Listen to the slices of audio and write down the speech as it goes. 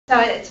So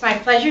it's my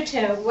pleasure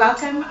to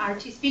welcome our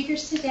two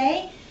speakers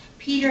today.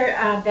 Peter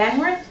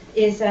Banwarth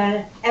is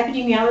an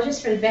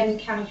epidemiologist for the Benton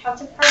County Health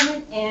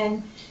Department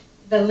and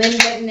the Linn,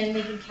 Benton, and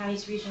Lincoln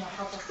Counties Regional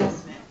Health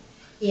Assessment.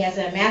 He has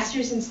a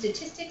master's in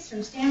statistics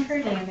from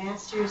Stanford and a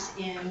master's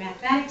in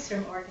mathematics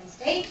from Oregon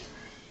State.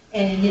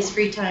 And in his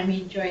free time,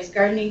 he enjoys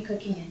gardening,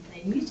 cooking, and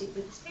playing music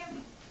with his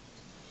family.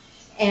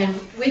 And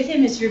with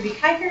him is Ruby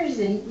Kiker, who's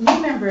a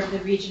new member of the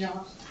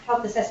Regional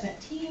Health Assessment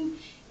team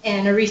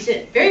and a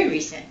very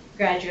recent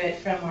graduate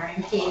from our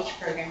MPH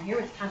program here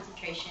with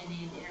concentration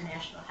in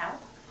international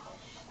health.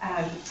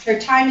 Her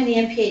time in the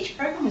MPH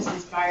program was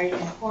inspired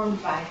and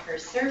informed by her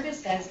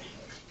service as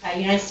a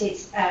United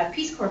States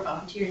Peace Corps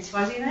volunteer in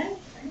Swaziland,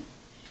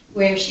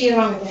 where she,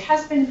 along with her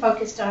husband,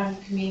 focused on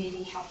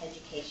community health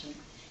education.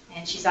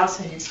 And she's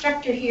also an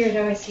instructor here at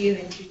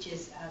OSU and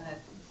teaches the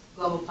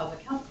Global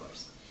Public Health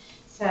course.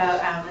 So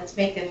let's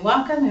make them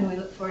welcome, and we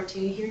look forward to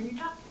hearing your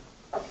talk.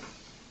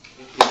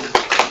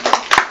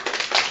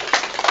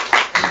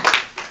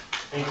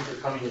 Thank you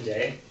for coming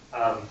today.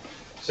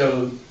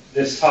 So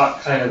this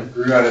talk kind of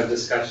grew out of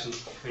discussions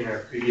between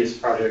our previous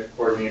project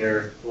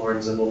coordinator, Lauren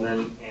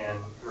Zimbelman, and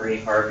Marie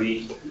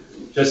Harvey,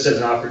 just as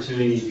an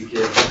opportunity to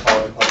give the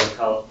College of Public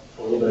Health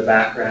a little bit of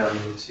background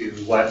into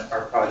what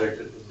our project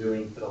has been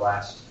doing for the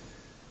last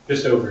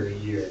just over a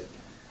year.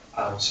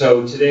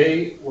 So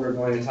today we're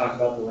going to talk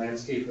about the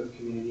landscape of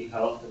community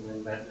health in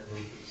Linn, Benton, and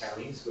Lincoln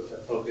counties with a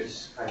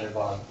focus kind of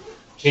on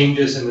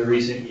changes in the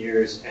recent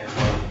years and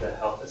on the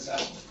health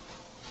assessment.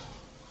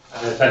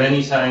 If at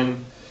any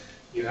time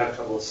you have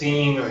trouble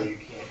seeing or you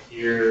can't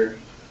hear,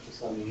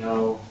 just let me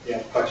know. If you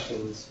have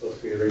questions, feel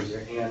free to raise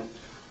your hand.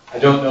 I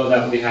don't know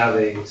that we have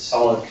a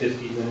solid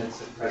 50 minutes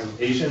of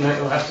presentation that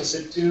you'll have to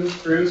sit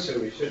through, so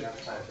we should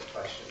have time for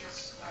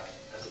questions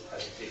as the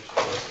presentation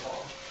goes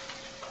along.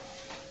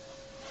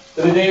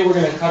 So today we're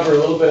going to cover a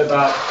little bit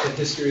about the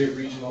history of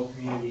regional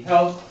community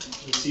health,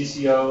 the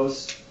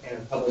CCOs,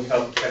 and public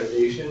health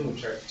accreditation,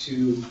 which are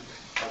two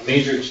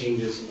major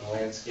changes in the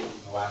landscape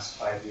in the last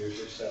 5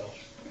 years or so.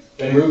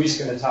 Then Ruby's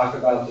going to talk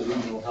about the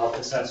regional health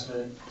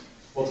assessment.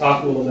 We'll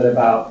talk a little bit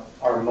about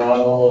our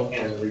model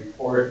and the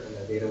report and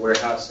the data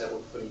warehouse that we're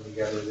putting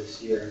together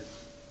this year.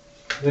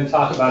 We're going to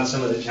talk about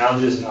some of the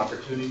challenges and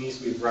opportunities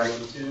we've run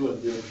into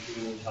in doing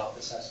community health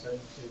assessment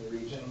in the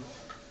region.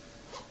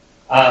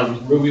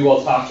 Ruby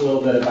will talk a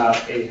little bit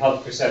about a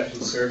health perception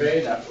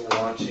survey that we're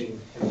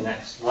launching in the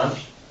next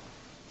month.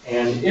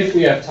 And if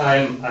we have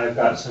time, I've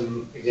got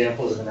some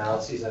examples of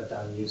analyses I've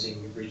done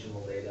using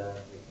regional data,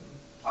 and we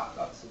can talk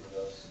about some of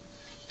those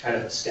kind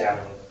of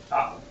astounding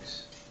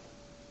topics.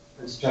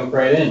 Let's jump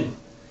right in.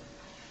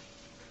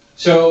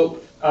 So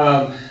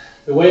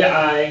the way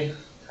I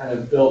kind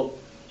of built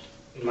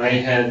in my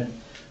head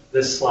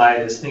this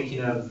slide is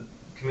thinking of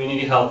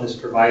community health as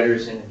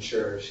providers and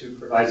insurers, who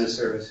provides a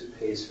service, who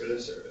pays for the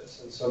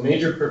service. And so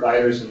major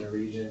providers in the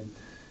region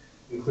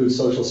include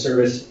social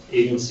service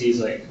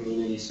agencies like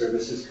Community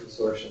Services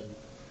Consortium,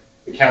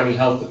 the county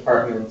health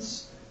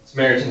departments,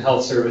 Samaritan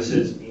Health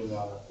Services being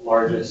the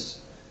largest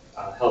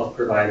health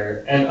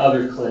provider, and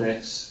other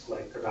clinics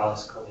like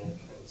Corvallis Clinic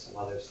and some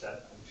others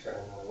that I'm sure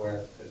I'm not aware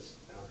of because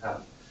I don't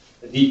have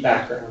a deep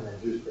background in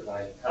who's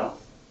providing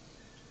health.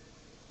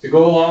 To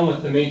go along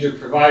with the major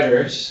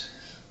providers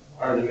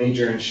are the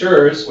major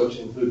insurers, which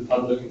include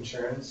public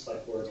insurance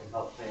like Oregon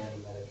Health Plan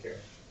and Medicare,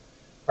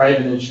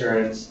 private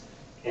insurance,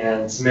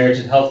 and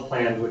Samaritan Health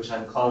Plan, which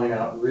I'm calling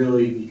out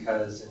really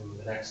because in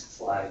the next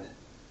slide,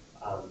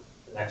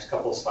 the next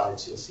couple of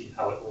slides, you'll see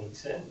how it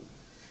links in.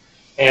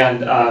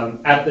 And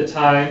at the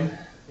time,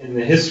 in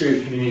the history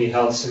of community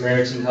health,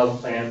 Samaritan Health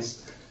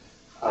Plans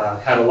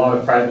had a lot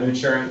of private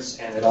insurance,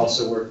 and it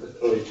also worked with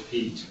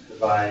OHP to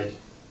provide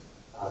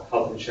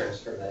health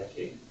insurance for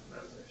Medicaid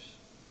members.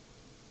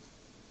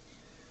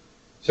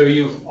 So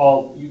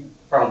you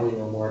probably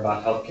know more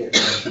about healthcare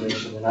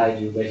information than I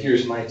do, but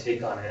here's my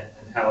take on it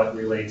and how it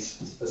relates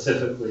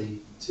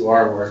specifically to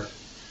our work.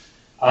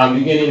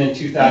 Beginning in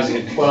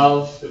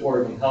 2012, the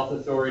Oregon Health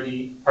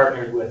Authority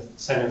partnered with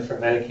Center for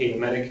Medicaid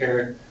and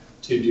Medicare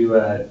to do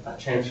a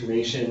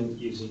transformation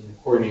using the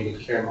coordinated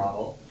care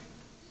model.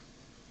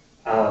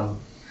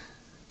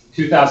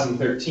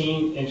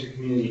 2013,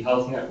 InterCommunity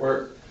Health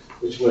Network,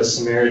 which was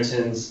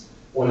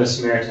one of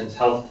Samaritan's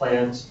health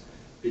plans,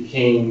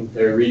 became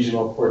their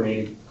regional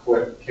coordinated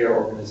care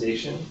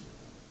organization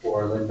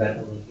for Linn,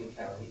 Benton, and Lincoln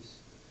counties.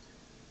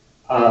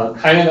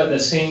 Kind of at the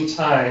same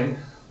time,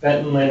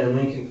 Benton, Linn, and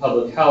Lincoln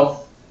Public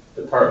Health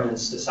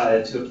departments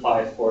decided to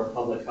apply for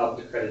public health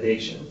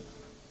accreditation.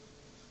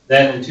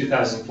 Then in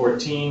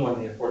 2014,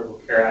 when the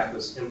Affordable Care Act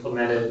was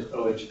implemented,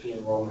 OHP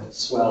enrollment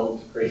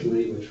swelled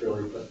greatly, which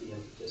really put the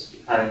impetus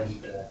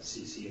behind the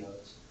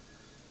CCOs.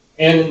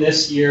 And in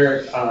this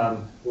year,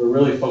 we're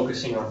really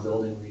focusing on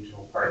building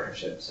regional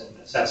partnerships and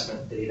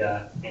assessment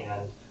data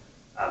and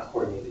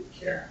coordinated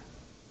care.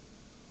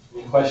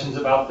 Any questions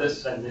about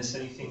this? Did I miss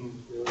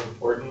anything really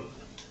important?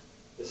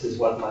 This is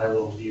what my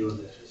little view of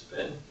it has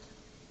been.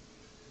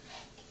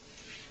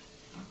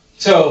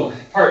 So,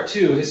 part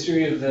two,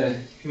 history of the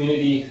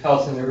community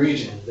health in the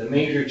region. The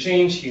major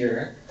change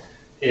here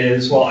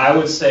is, well, I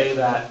would say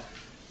that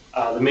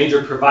the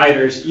major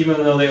providers, even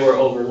though they were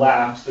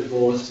overlapped, the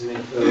goal is to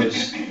make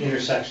those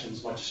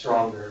intersections much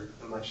stronger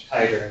and much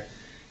tighter.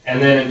 And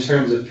then in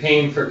terms of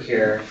paying for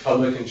care,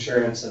 public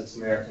insurance and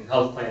American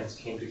health plans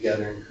came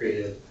together and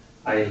created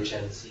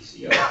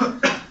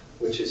IHN-CCO,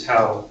 which is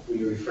how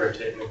we refer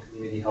to it in the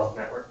community health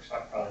network, so I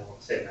probably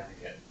won't say that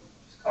again.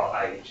 It's called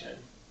IHN.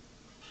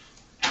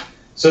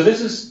 So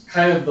this is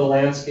kind of the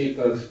landscape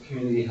of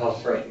community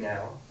health right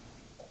now.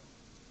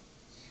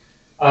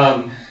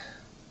 I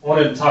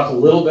wanted to talk a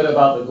little bit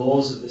about the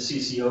goals of the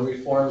CCO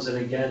reforms, and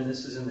again,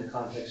 this is in the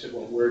context of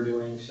what we're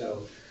doing,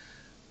 so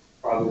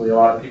probably a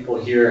lot of people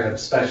here have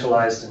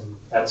specialized in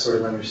that sort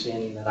of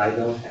understanding that I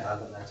don't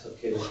have, and that's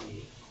okay with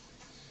me.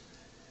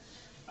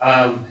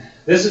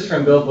 This is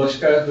from Bill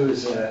Bushka, who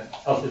is a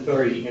health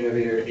authority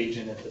innovator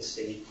agent at the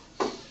state.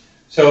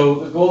 So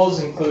the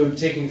goals include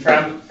taking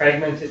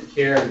fragmented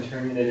care and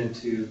turning it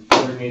into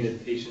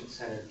coordinated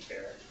patient-centered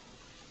care.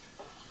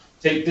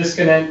 Take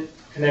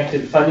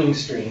disconnected funding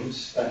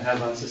streams that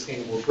have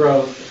unsustainable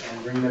growth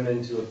and bring them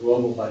into a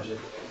global budget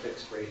with a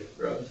fixed rate of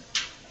growth.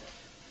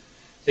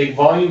 Take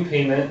volume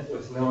payment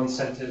with no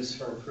incentives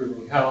for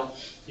improving health,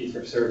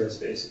 fee-for-service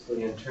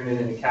basically, and turn it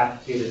into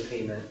capitated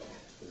payment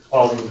with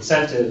quality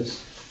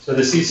incentives. So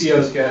the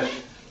CCOs get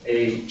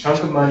a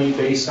chunk of money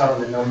based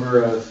on the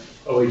number of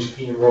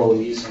OHP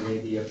enrollees and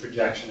maybe a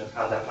projection of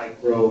how that might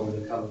grow over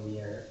the coming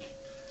year.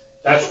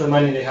 That's the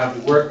money they have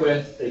to work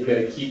with. They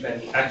get to keep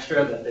any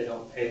extra that they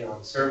don't pay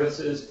on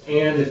services,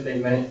 and if they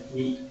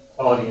meet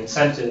quality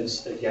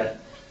incentives, they get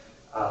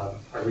a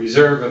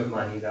reserve of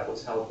money that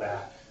was held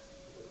back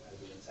as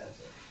an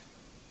incentive.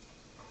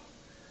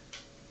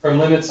 From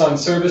limits on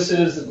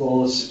services, the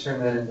goal is to turn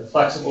that into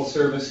flexible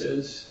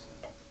services.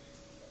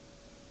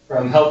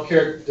 From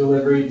healthcare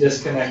delivery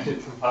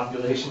disconnected from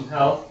population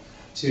health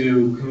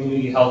to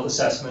community health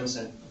assessments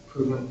and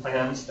improvement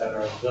plans that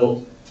are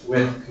built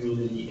with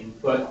community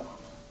input.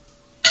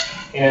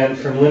 And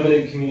from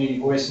limited community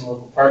voice and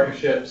local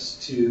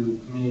partnerships to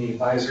community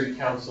advisory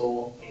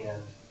council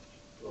and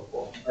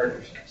local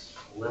partnerships.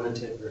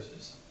 Limited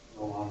versus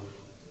no longer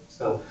limited.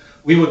 So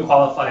we would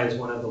qualify as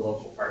one of the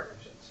local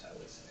partnerships, I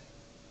would say.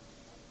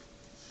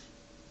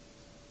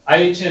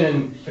 IHN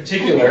in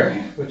particular,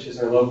 which is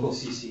our local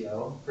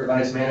CCO,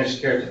 provides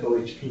managed care to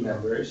OHP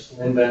members,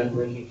 Linn, Benton, and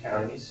Lincoln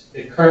counties.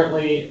 It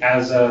currently,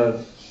 as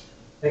of,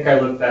 I think I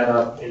looked that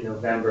up in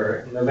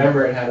November. In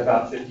November, it had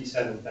about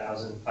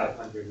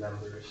 57,500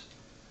 members,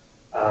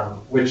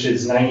 which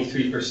is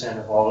 93%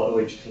 of all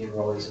OHP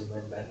enrollees in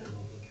Linn, Benton, and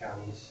Lincoln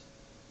counties.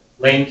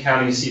 Lane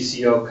County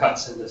CCO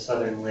cuts into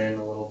Southern Linn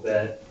a little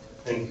bit.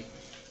 I think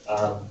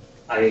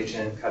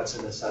IHN cuts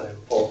into Southern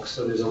Polk,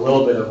 so there's a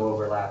little bit of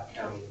overlap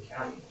county to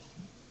county.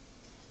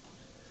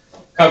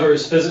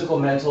 Covers physical,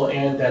 mental,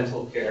 and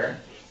dental care,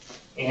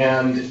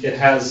 and it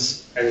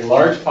has a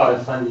large pot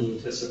of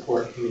funding to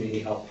support community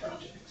health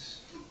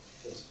projects.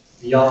 It's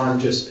beyond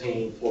just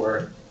paying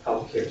for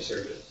healthcare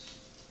service.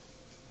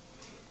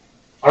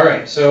 All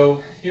right,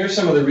 so here's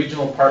some of the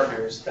regional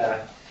partners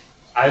that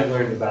I've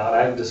learned about,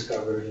 I've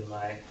discovered in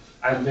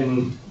I've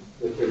been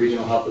with the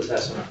regional health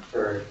assessment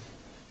for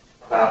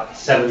about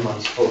 7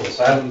 months total,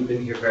 so I haven't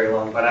been here very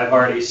long, but I've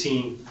already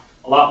seen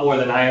a lot more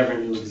than I ever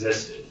knew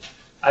existed.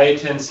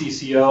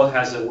 IHN-CCO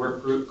has a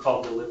work group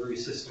called Delivery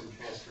System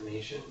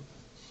Transformation.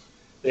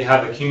 They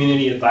have a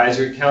community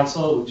advisory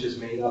council, which is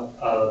made up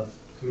of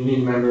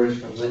community members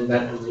from Linn,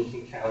 Benton, and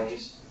Lincoln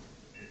counties.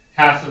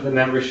 Half of the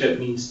membership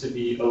needs to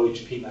be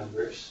OHP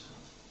members.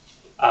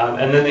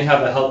 And then they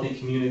have a Healthy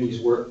Communities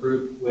work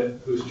group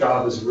whose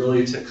job is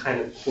really to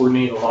kind of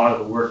coordinate a lot of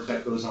the work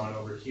that goes on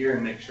over here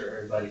and make sure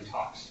everybody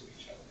talks to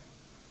each other.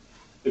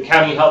 The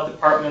county health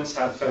departments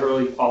have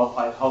federally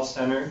qualified health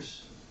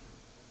centers.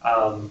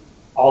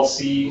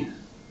 All-C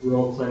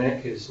Rural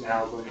Clinic is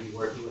now going to be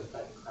working with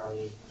Benton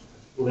County,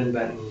 Linn,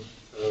 Benton,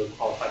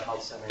 qualified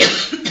health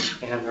centers,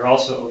 and they're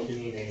also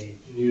opening a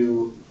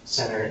new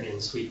center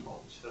in Sweet Home,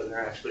 so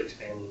they're actually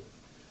expanding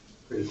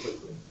pretty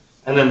quickly.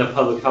 And then the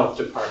public health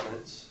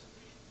departments.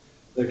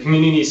 The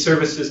Community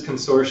Services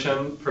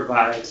Consortium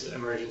provides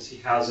emergency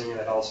housing, and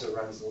it also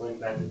runs the Linn,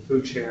 Benton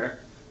Food Share.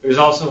 There's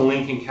also a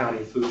Lincoln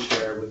County Food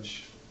Share,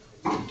 which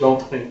I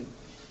don't think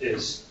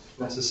is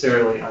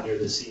necessarily under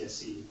the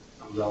CSC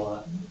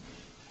umbrella.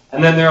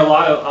 And then there are a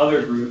lot of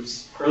other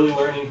groups. Early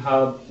Learning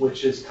Hub,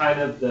 which is kind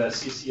of the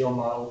CCO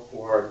model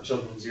for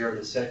children 0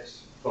 to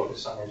 6,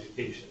 focused on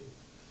education.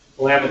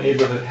 Willamette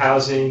Neighborhood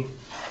Housing,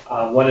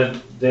 one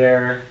of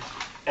their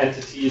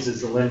entities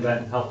is the Linn,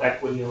 Benton Health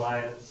Equity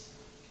Alliance.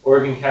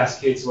 Oregon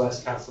Cascades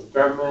West Council of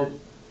Government.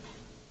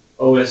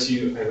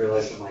 OSU, I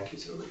realize the mic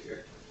is over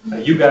here.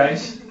 You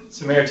guys,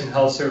 Samaritan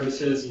Health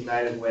Services,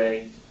 United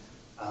Way.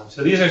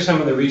 So these are some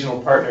of the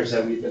regional partners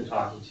that we've been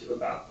talking to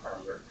about our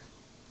work.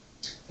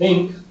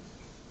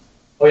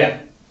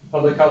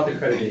 Public health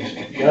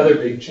accreditation, the other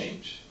big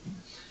change.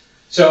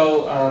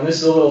 So this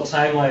is a little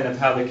timeline of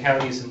how the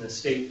counties and the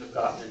state have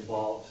gotten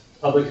involved.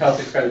 Public health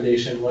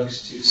accreditation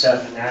looks to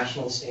set a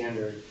national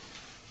standard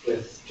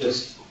with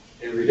just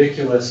a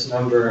ridiculous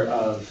number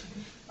of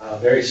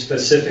very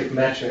specific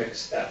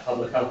metrics that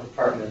public health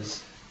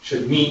departments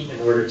should meet in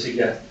order to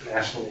get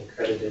nationally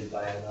accredited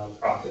by a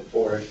nonprofit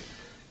board.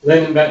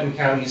 Linn and Benton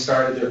County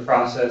started their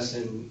process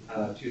in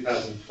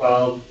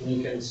 2012.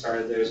 Lincoln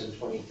started theirs in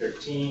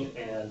 2013,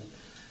 and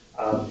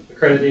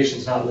accreditation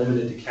is not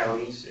limited to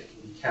counties. It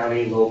can be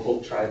county,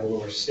 local, tribal,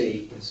 or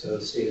state, and so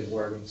the state of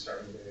Oregon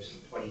started theirs in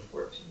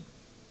 2014.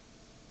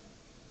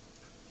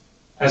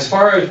 As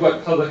far as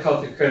what public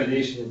health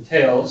accreditation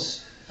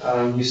entails,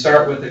 you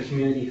start with a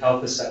community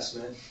health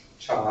assessment,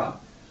 CHA.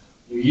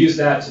 You use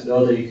that to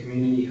build a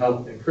community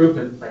health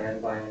improvement plan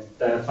by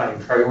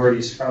identifying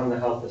priorities from the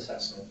health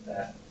assessment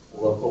that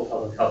the local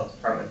public health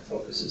department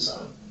focuses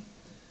on.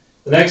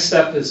 The next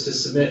step is to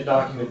submit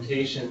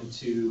documentation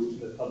to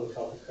the Public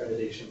Health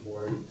Accreditation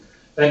Board.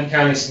 Benton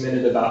County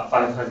submitted about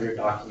 500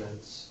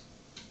 documents.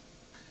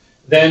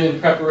 Then in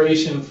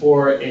preparation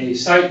for a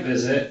site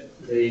visit,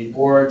 the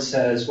board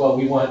says, well,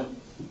 we want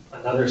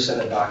another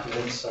set of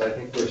documents, so I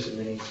think we're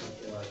submitting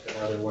something like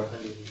another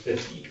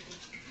 150.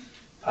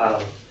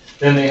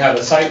 Then they have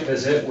a site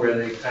visit where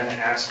they kind of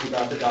ask you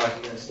about the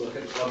documents, look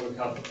at the public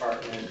health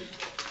department,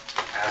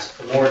 ask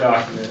for more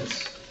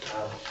documents.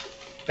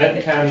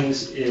 Benton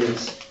County's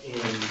is in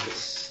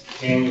this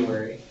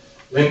January.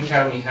 Linn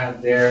County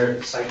had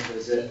their site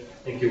visit,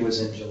 I think it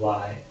was in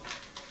July.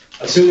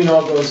 Assuming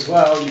all goes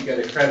well, you get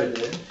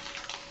accredited,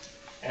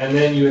 and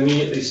then you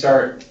immediately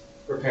start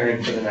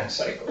preparing for the next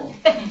cycle,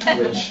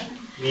 which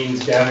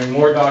means gathering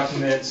more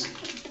documents,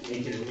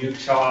 making a new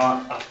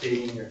CHA,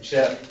 updating your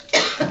chip,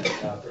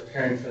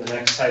 preparing for the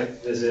next site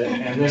visit,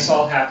 and this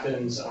all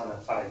happens on a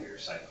 5-year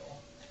cycle.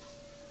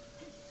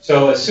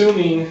 So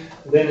assuming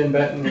Linn and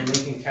Benton and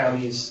Lincoln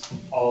counties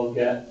all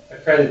get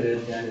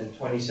accredited, then in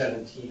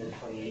 2017 and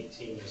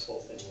 2018, this whole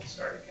thing will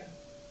start again.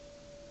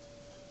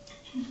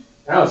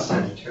 Now it's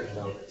time to turn it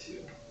over to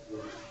you.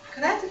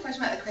 Could I ask a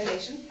question about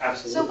accreditation?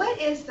 Absolutely. So what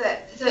is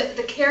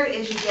the carrot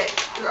is you get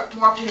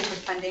more opportunities for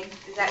funding?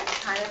 Is that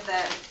kind of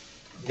the...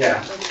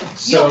 Yeah.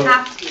 You don't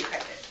have to be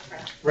accredited.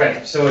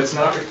 Right. So it's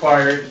not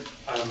required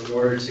in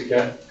order to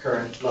get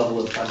current level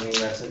of funding.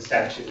 That's in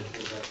statute and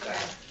things like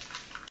that.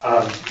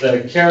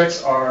 The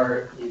carrots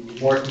are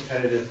more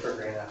competitive for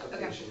grant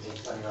applications and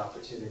funding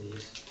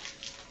opportunities.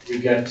 You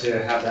get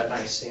to have that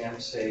nice stamp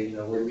say, you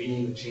know, we're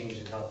leading the change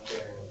in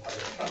healthcare and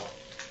public health.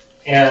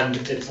 And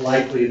it's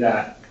likely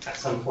that at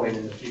some point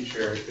in the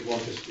future, it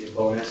won't just be a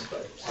bonus,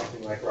 but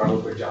something like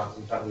Ronald Wood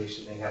Johnson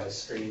Foundation, they have a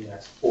stream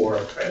that's for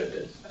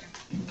accredited.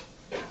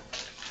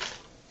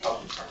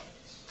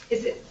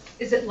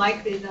 Is it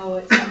likely, though,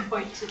 at some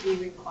point to be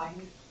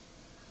required?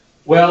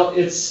 Well,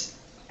 it's,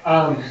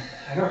 I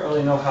don't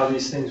really know how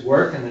these things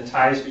work and the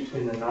ties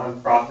between the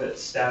nonprofit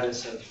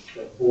status of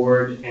the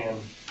board and,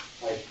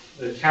 like,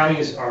 the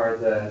counties are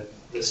the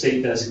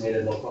state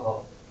designated local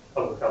health,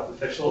 public health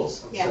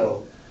officials, and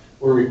so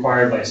we're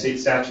required by state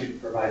statute to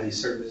provide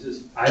these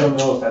services. I don't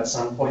know if at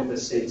some point the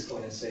state's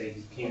going to say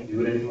you can't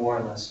do it anymore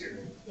unless you're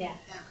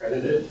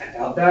accredited. I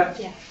doubt that.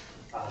 Yeah.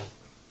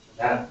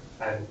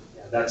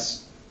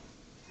 That's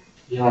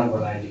beyond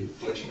what I do,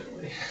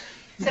 fortunately.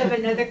 So I have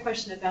another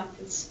question about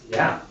this.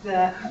 Yeah.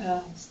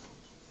 The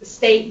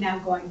state now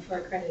going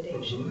for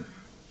accreditation.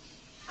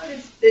 How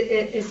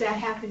is that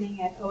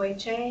happening at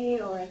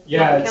OHA or at the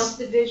Public Health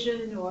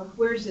Division, or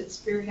where is it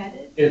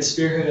spearheaded? It's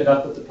spearheaded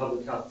up at the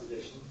Public Health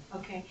Division.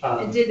 Okay.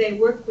 And do they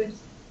work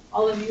with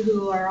all of you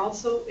who are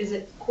also, is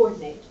it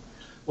coordinated?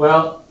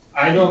 Well,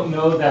 I don't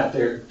know that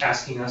they're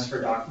asking us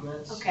for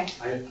documents. Okay.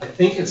 I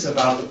think it's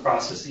about the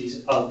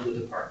processes of the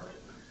department.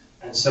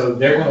 And so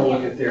they're going to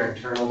look at their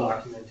internal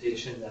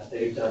documentation that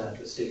they've done at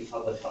the State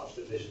Public Health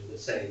Division to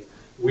say,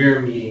 we're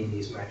meeting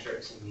these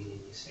metrics and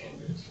meeting these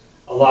standards.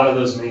 A lot of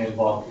those may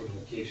involve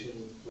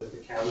communication with the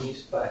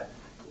counties, but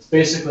it's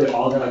basically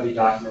all going to be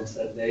documents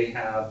that they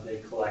have,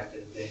 they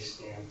collected, they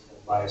stamped,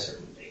 and by a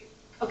certain date.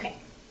 Okay.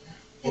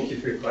 Thank you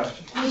for your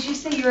question. Would you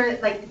say you're,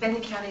 like,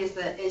 Benton County is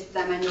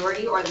the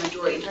minority or the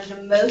majority in terms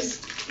of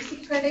most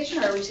seek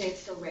accreditation, or would you say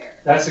it's still rare?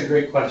 That's a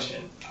great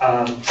question.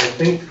 I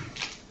think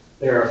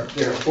there are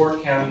 4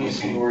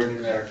 counties in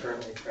Oregon that are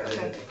currently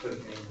accredited. I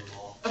couldn't name them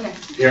all. Okay.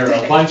 There are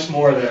a bunch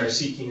more that are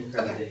seeking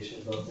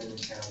accreditation, both in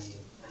the county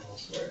and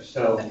elsewhere.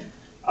 So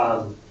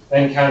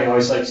Benton County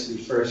always likes to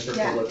be first for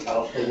public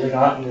health, but we're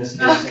not in this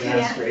case, and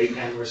that's great,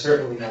 and we're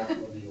certainly not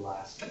going to be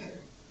last either.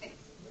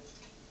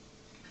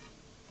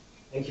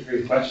 Thank you for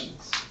your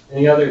questions.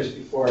 Any others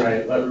before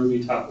I let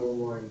Ruby talk a little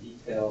more in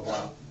detail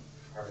about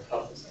our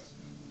health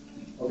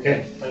assessment?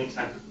 Okay, plenty of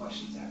time for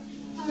questions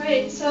after. All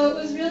right, so it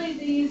was really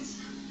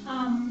these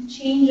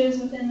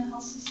changes within the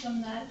health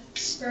system that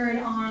spurred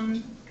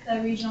on the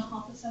regional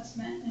health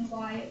assessment and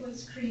why it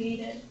was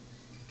created.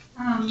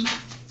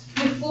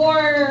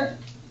 Before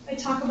I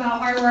talk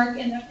about our work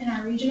in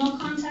our regional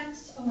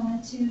context, I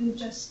wanted to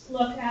just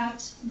look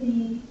at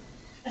the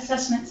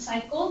assessment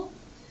cycle.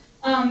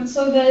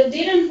 So the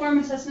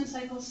data-informed assessment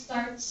cycle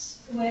starts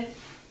with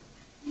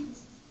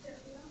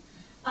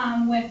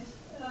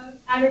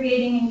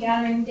aggregating and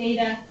gathering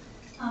data,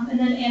 and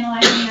then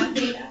analyzing that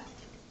data.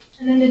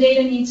 And then the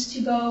data needs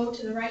to go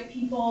to the right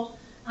people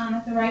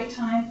at the right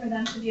time for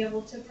them to be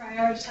able to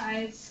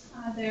prioritize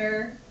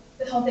the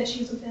health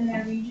issues within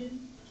their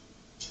region.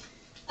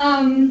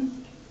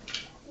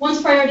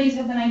 Once priorities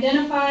have been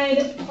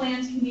identified,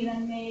 plans can be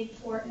then made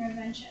for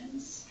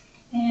interventions.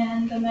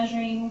 And the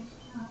measuring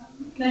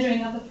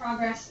of the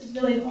progress is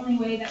really the only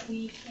way that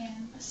we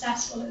can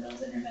assess whether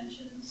those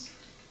interventions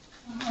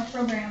or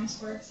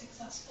programs were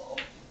successful.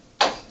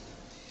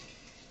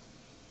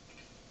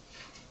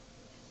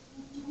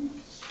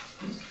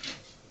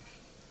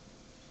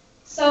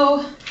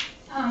 So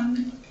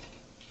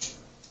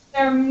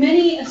there are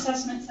many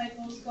assessment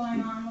cycles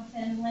going on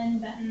within Linn,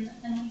 Benton,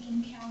 and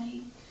Lincoln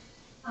County,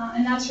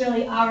 and that's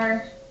really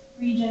our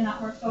region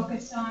that we're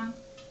focused on.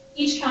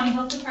 Each county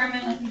health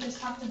department, like we just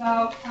talked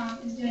about,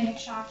 is doing a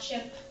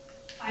SHA-CHIP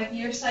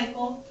 5-year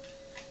cycle,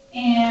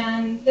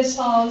 and this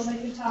follows,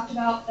 like we talked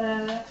about,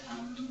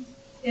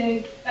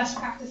 the best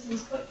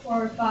practices put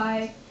forward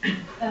by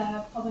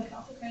the Public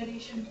Health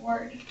Accreditation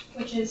Board,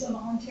 which is a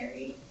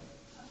voluntary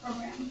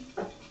program.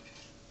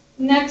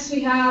 Next,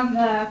 we have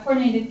the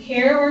coordinated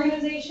care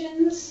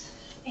organizations,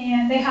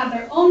 and they have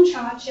their own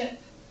SHA-CHIP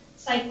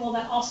cycle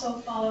that also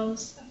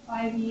follows a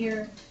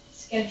 5-year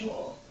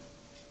schedule.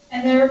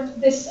 And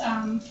this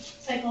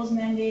cycle is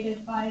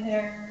mandated by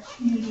their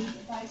Community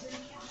Advisory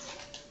Council.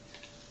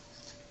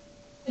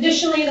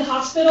 Additionally, the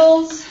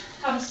hospitals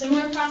have a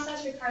similar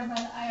process required by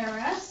the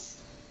IRS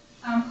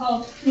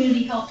called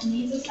Community Health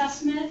Needs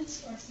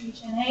Assessment, or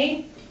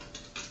CHNA,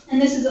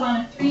 and this is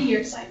on a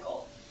 3-year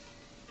cycle.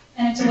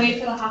 And it's a way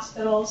for the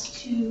hospitals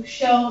to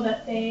show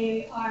that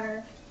they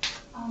are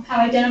have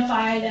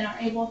identified and are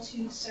able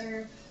to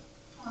serve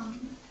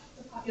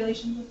the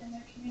populations within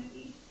their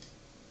community.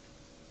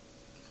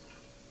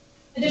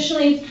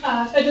 Additionally,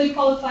 federally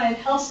qualified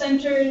health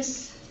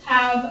centers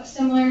have a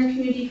similar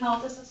community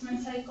health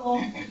assessment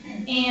cycle,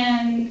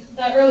 and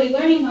the Early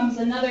Learning Hub is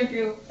another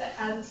group that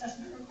has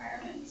assessment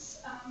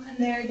requirements, and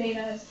their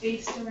data is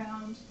based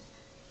around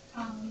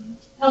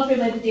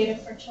health-related data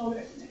for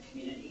children in their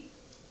community.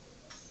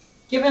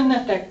 Given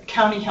that the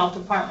county health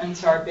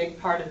departments are a big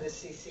part of the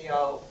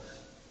CCO,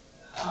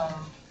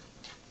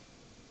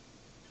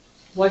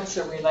 what's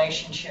the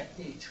relationship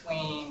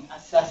between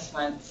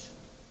assessments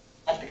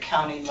at the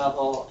county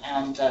level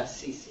and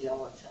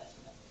CCO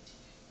assessment?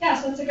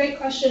 Yeah, so that's a great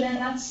question, and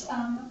that's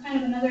kind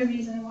of another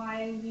reason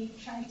why we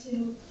tried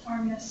to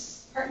form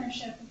this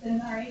partnership within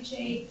the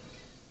RHA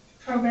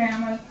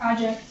program or the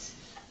project.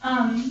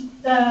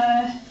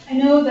 I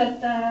know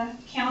that the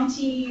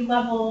county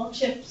level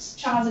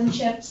CHAs and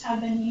CHIPs have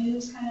been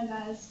used kind of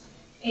as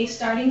a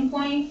starting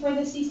point for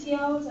the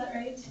CCO, is that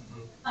right?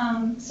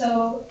 Mm-hmm.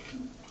 So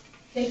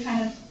they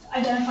kind of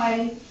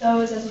identify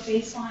those as a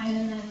baseline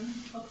and then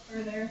look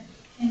further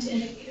into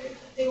indicators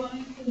that they want to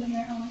include in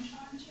their own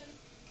CHA and CHIP.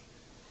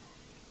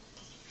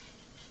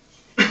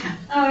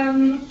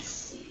 Let's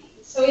see.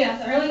 So yeah,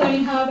 the Early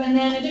Learning Hub, and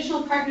then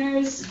additional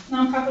partners,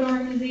 nonprofit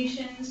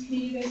organizations,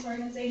 community-based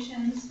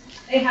organizations,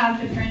 they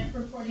have different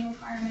reporting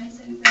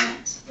requirements and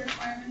grant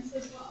requirements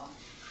as well.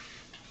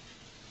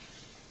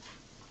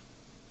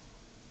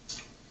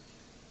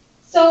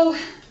 So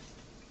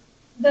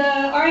the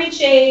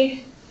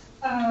RHA,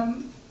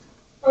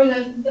 or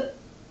the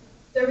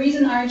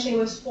reason RHA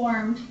was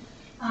formed,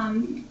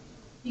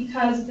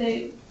 because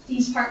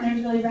these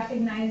partners really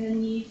recognize the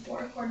need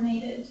for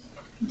coordinated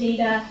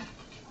data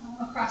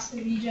across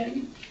the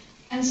region.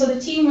 And so the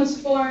team was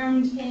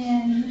formed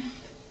in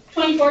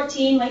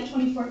 2014, late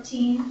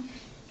 2014,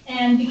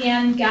 and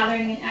began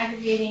gathering and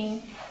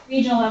aggregating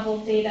regional level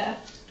data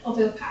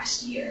over the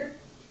past year.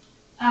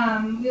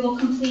 We will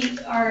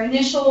complete our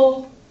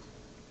initial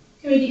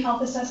community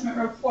health assessment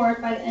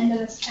report by the end of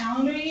this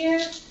calendar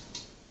year,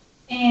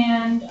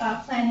 and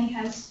planning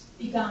has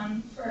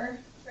begun for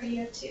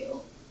year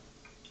 2.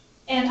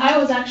 And I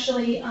was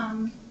actually,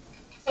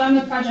 so I'm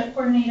the project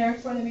coordinator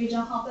for the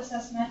regional health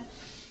assessment,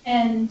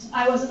 and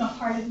I wasn't a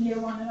part of year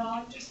 1 at all.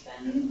 I've just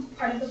been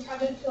part of the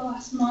project for the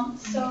last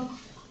month. So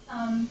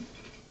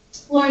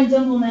Lauren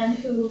Zimbelman,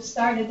 who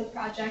started the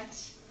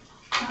project,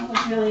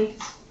 was really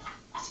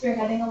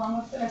spearheading along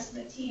with the rest of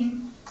the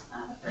team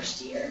the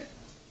first year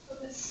of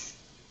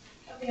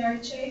the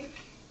RHA.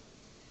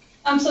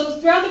 So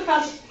throughout the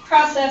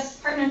process,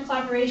 partner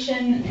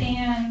collaboration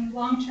and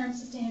long-term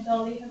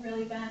sustainability have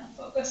really been a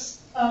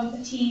focus of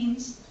the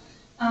teams.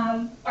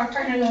 Our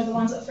partners are the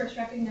ones that first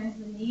recognized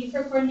the need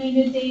for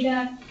coordinated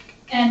data,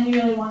 and we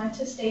really wanted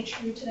to stay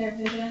true to their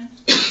vision.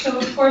 So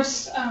of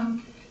course,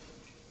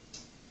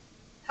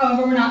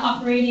 however, we're not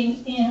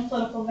operating in a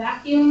political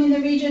vacuum in the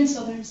region,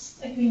 so there's,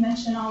 like we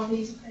mentioned, all of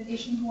these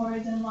accreditation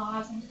boards and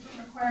laws and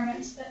different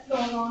requirements that go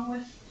along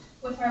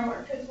with our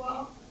work as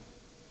well.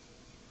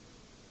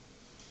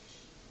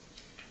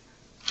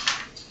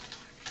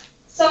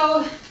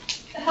 So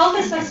the health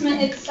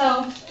assessment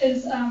itself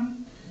is,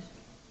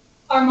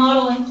 our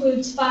model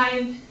includes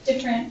 5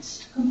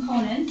 different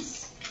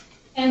components.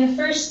 And the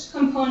first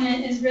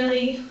component is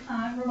really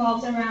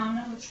revolves around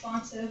a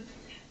responsive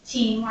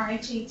team,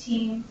 RHA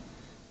team.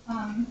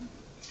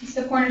 It's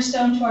the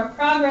cornerstone to our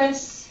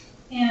progress,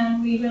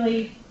 and we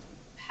really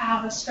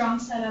have a strong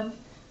set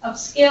of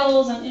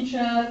skills and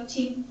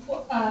intra-team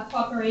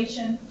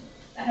cooperation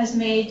that has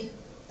made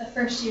the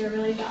first year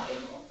really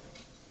valuable.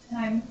 And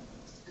I'm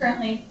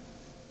currently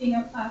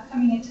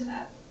coming into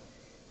that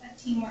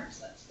teamwork,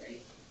 so that's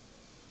great.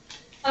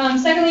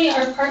 Secondly,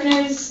 our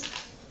partners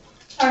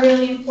are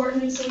really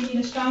important, so we need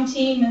a strong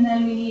team, and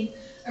then we need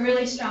a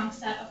really strong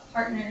set of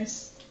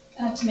partners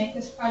to make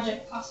this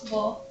project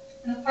possible.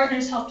 And the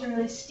partners help to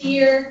really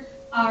steer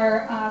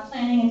our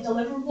planning and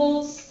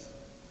deliverables,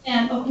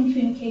 and open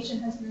communication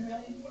has been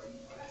really important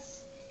for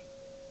us.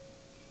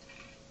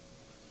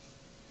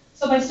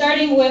 So by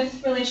starting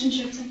with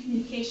relationships and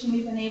communication,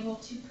 we've been able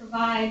to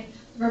provide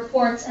the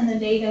reports and the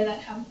data that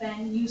have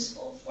been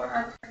useful for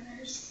our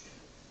partners.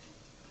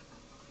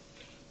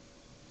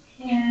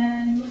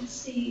 And let's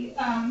see,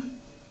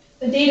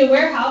 the data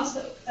warehouse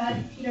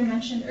that Peter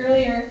mentioned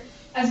earlier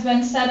has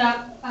been set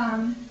up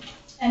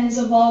and is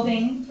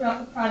evolving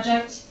throughout the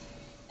project.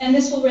 And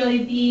this will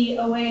really be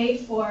a way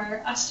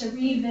for us to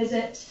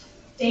revisit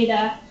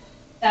data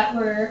that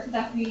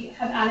we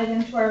have added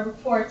into our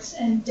reports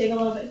and dig a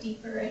little bit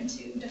deeper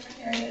into different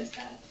areas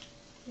that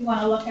we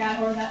want to look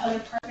at or that other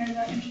partners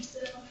are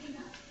interested in looking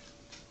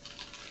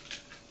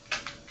at.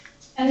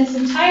 And this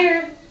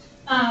entire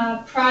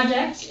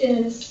project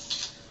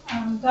is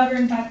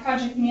governed by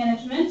project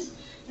management,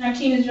 and our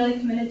team is really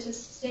committed to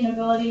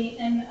sustainability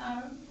and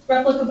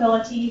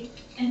replicability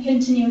and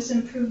continuous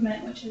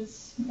improvement, which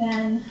has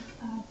been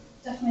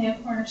definitely a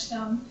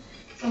cornerstone.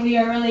 So we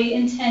are really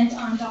intent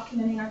on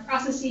documenting our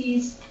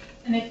processes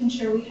and making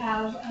sure we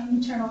have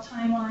internal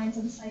timelines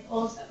and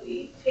cycles that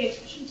we pay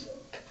attention to.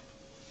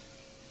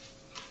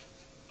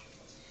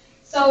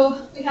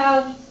 So we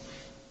have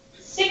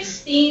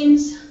 6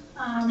 themes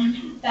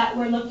that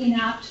we're looking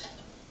at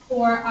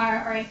for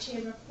our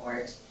RHA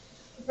report.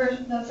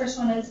 The first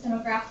one is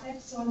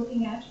demographics, so we're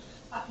looking at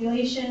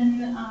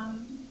population,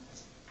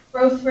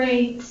 growth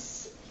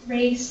rates,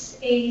 race,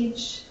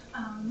 age,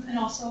 and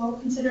also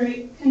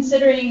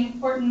considering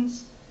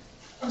important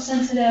or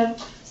sensitive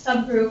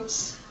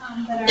subgroups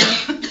that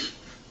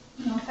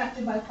are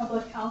affected by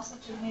public health,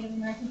 such as Native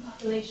American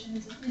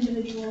populations,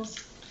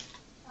 individuals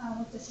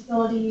with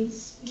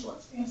disabilities, people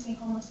experiencing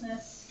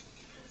homelessness,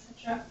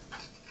 etc.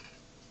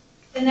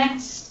 The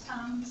next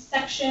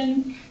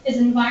section is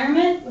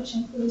environment, which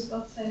includes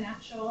both the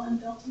natural and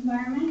built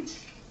environment.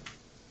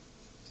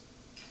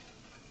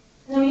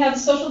 And then we have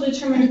social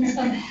determinants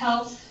of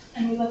health,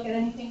 and we look at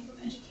anything from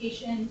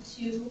education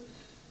to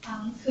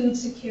food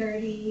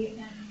security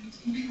and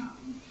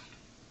income.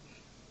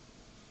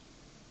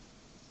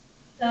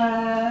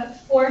 The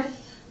 4th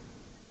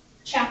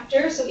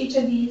chapter, so each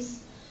of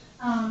these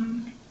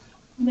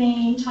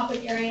main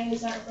topic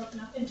areas are broken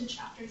up into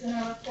chapters in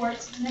our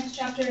reports. The next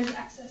chapter is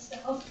access to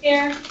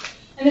healthcare,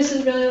 and this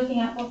is really looking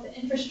at both the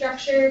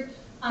infrastructure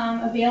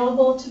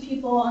available to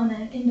people and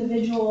then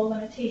individual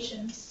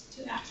limitations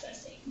to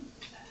accessing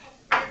that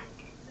healthcare,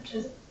 such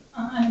as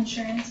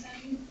uninsurance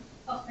and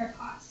healthcare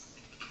costs.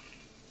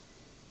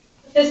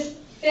 This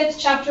 5th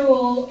chapter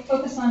will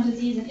focus on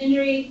disease and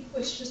injury,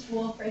 which just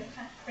will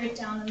break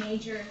down the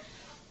major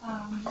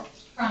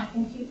chronic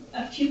and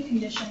acute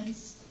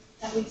conditions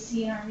that we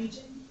see in our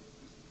region.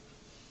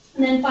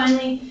 And then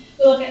finally,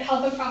 we look at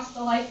health across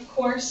the life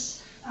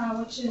course,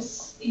 which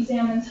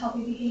examines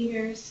healthy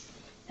behaviors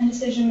and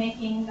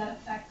decision-making that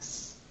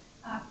affects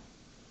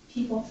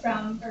people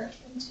from birth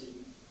into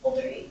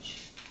older age.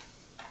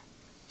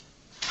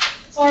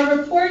 So our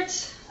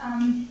report,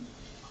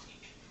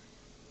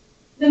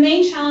 the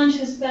main challenge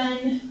has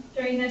been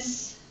during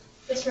this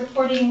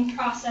reporting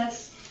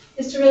process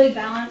is to really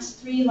balance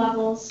 3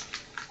 levels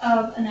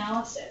of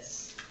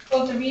analysis,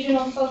 both the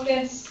regional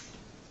focus,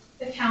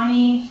 the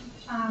county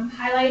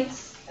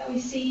highlights that we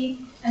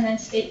see, and then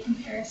state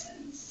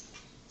comparisons.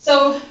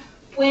 So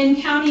when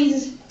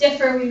counties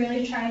differ, we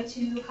really try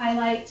to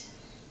highlight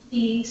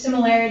the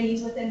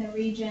similarities within the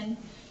region,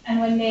 and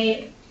when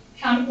the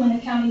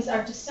counties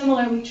are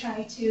dissimilar, we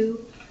try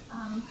to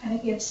kind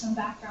of give some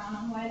background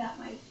on why that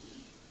might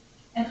be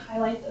and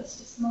highlight those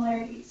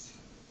dissimilarities.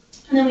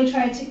 And then we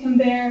try to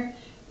compare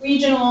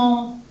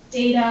regional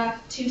data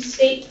to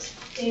state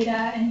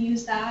data and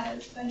use that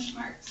as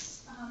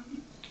benchmarks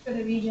for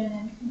the region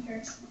and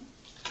comparison.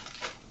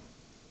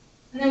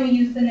 And then we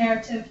use the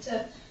narrative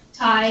to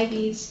tie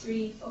these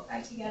 3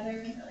 foci together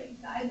and really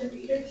guide the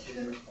reader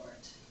through the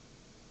report.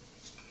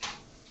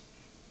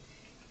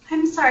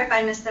 I'm sorry if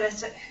I missed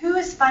this. Who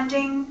is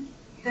funding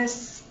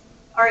this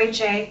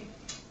RHA?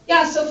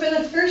 Yeah, so for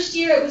the first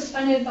year it was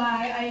funded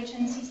by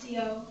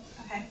IHN-CCO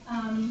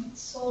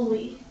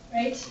solely,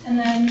 right? And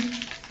then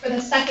for the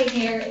second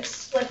year it's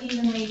split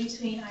evenly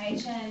between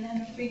IHN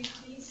and the 3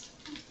 counties.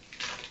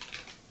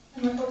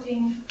 And we're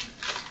hoping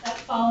that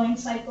following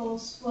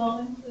cycles will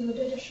include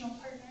additional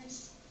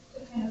partners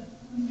to kind of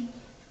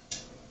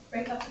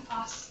break up the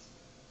cost.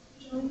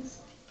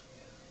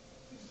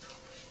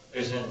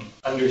 There's an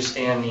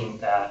understanding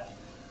that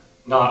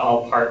not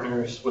all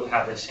partners would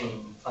have the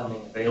same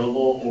funding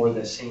available or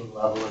the same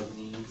level of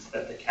needs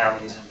that the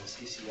counties and the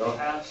CCO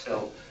have.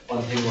 So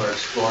one thing we're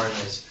exploring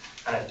is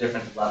kind of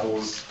different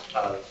levels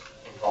of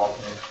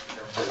involvement in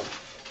terms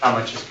of how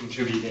much is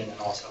contributed and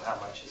also how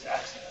much is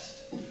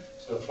accessed.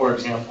 So for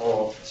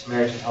example,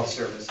 Samaritan Health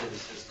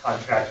Services has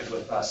contracted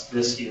with us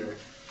this year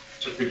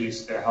to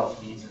produce their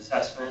health needs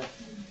assessment.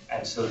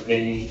 And so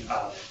they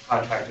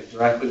contracted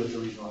directly with the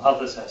regional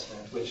health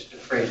assessment, which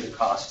defrayed the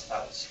costs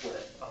that was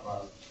split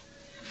among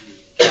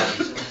the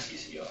counties and the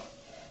CCO.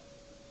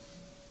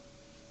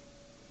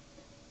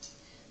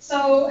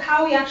 So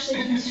how we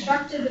actually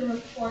constructed the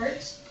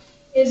report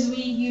is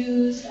we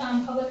used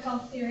public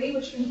health theory,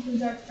 which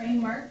includes our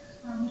framework,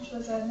 which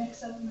was a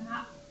mix of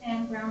map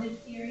and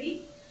grounded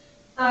theory.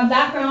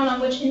 Background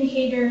on which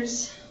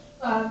indicators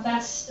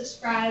best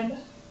describe the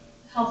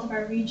health of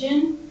our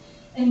region,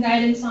 and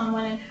guidance on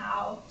when and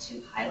how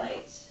to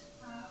highlight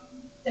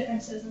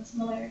differences and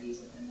similarities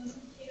within those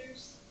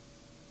indicators.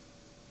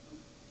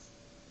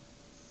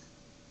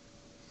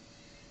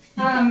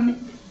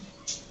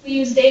 We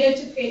use data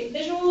to create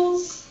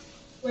visuals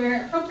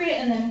where appropriate,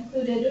 and then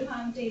included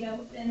data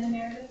within the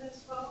narrative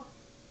as well.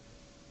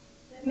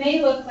 It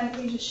may look like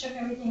we just shook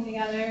everything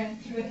together and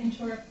threw it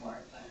into a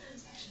report, but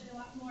it's actually a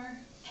lot more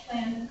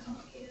planned and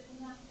complicated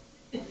than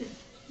that.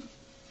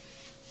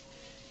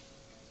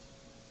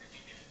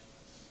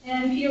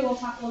 And Peter will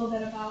talk a little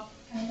bit about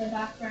kind of the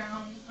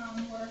background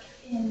work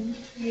in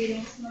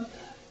creating some of the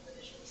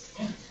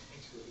visuals.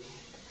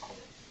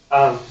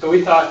 So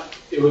we thought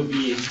it would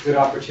be a good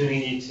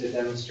opportunity to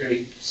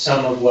demonstrate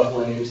some of what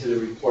went into the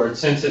report.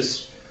 Since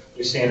it's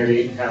your standard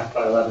 8.5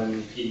 by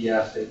 11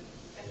 PDF, and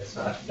it's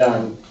not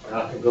done, we're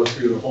not going to go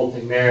through the whole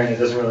thing there, and it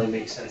doesn't really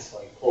make sense to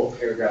like pull a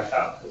paragraph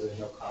out because there's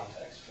no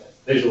context. But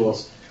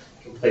visuals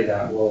can play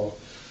that role.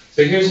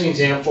 So here's an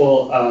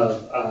example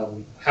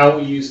of how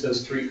we use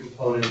those three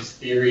components,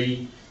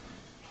 theory,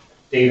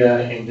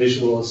 data, and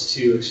visuals,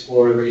 to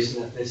explore race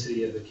and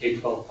ethnicity of the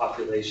K-12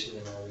 population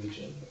in our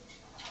region.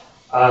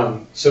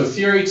 So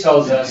theory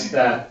tells us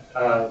that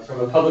from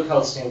a public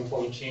health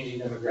standpoint, changing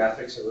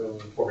demographics are really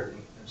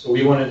important. So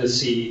we wanted to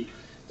see,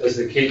 does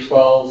the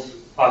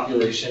K-12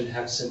 population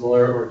have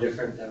similar or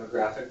different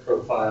demographic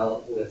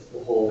profile with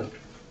the whole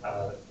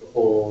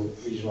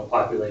regional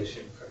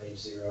population from age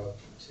 0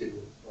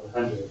 to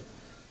 100?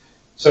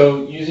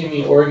 So using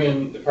the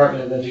Oregon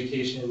Department of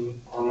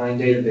Education online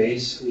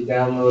database, we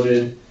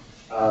downloaded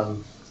a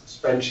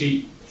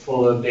spreadsheet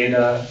full of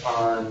data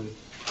on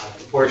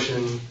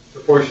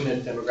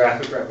proportionate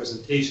demographic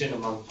representation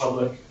among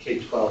public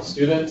K-12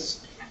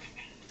 students.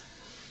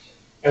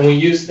 And we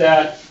used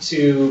that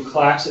to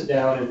collapse it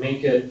down and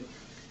make it,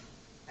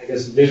 I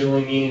guess,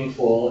 visually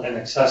meaningful and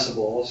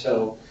accessible.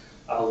 So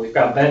we've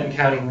got Benton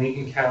County,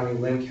 Lincoln County,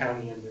 Linn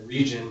County, and the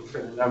region for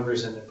the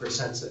numbers and the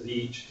percents of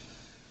each.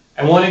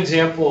 And one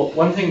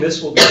thing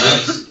this will be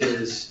nice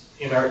is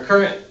in our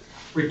current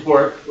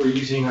report, we're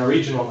using our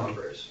regional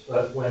numbers.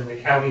 But when the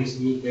counties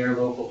need their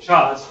local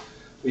CHAs,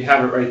 we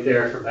have it right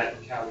there for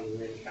Benton County,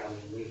 Linn County,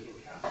 and Lincoln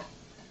County.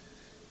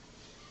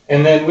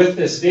 And then with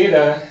this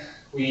data,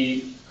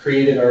 we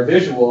created our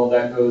visual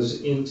that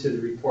goes into the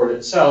report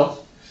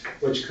itself,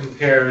 which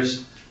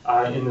compares,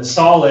 in the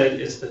solid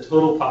is the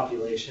total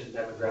population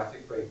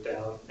demographic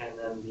breakdown, and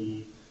then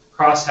the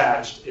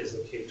crosshatched is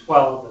the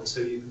K-12, and so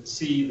you can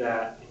see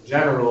that in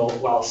general,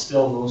 while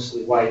still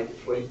mostly white,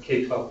 the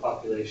K-12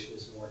 population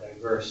is more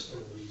diverse in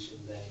the region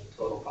than the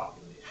total population.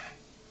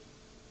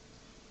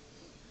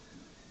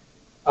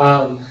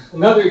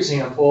 Another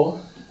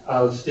example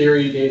of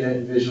theory, data,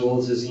 and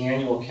visuals is the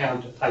annual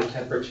count of high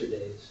temperature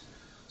days.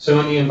 So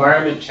in the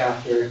environment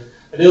chapter,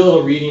 I did a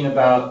little reading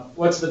about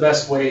what's the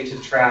best way to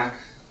track,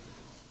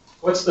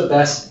 what's the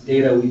best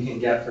data we can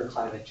get for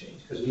climate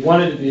change, because we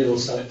wanted to be able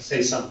to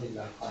say something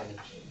about climate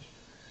change.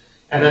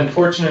 And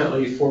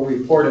unfortunately, for a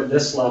report at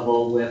this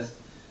level with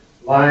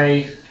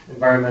my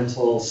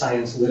environmental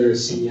science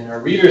literacy and our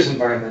readers'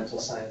 environmental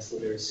science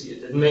literacy,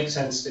 it didn't make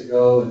sense to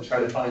go and try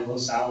to find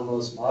Los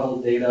Alamos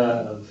model data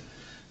of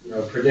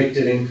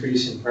predicted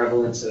increase in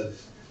prevalence of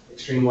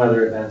extreme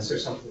weather events or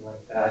something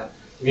like that.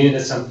 We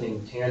needed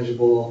something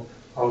tangible,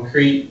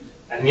 concrete,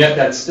 and yet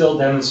that still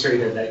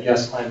demonstrated that,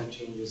 yes, climate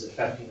change is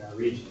affecting our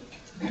region.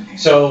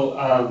 So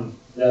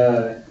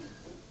the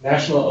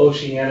National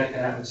Oceanic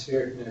and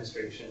Atmospheric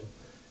Administration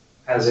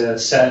has a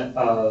set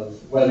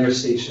of weather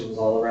stations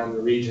all around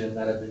the region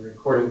that have been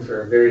recording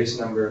for a various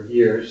number of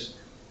years.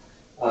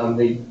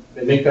 They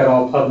make that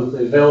all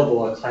publicly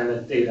available at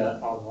Climate Data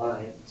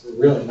Online. It's a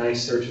really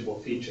nice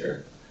searchable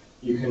feature.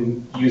 You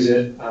can use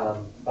it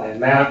by a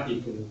map.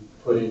 You can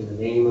put in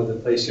the name of the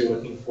place you're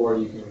looking for.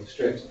 You can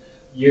restrict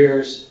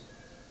years.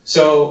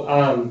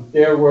 So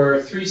there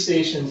were 3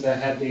 stations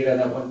that had data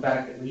that went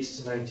back at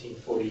least to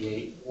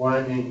 1948.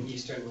 One in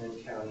eastern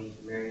Linn County,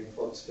 Marion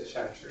Forks Fish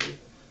Hatchery.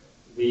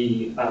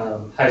 The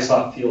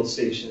Hyslop Field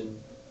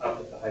Station up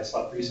at the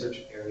Hyslop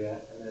Research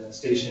Area, and then a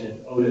station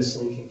in Otis,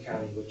 Lincoln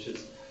County, which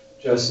is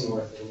just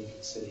north of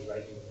Lincoln City,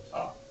 right near the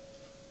top.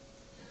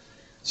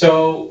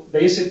 So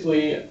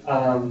basically,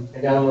 I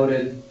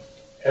downloaded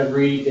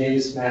every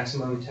day's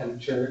maximum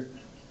temperature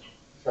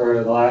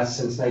for the last,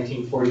 since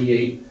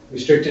 1948,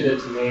 restricted it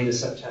to May to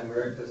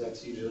September, because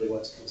that's usually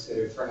what's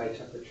considered for high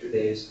temperature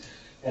days,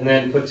 and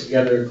then put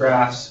together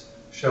graphs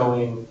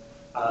showing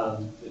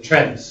the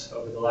trends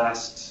over the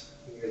last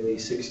nearly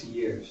 60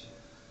 years.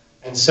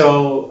 And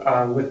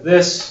so with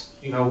this,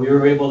 we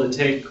were able to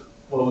take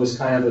what was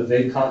kind of a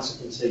vague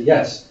concept and say,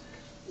 yes,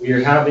 we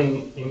are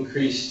having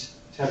increased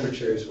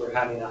temperatures. We're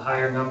having a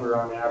higher number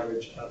on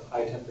average of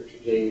high temperature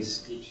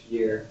days each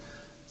year.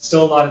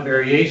 Still a lot of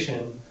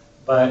variation,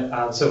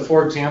 but so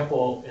for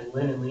example, in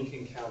Linn and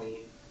Lincoln County,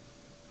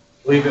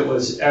 I believe it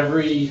was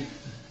every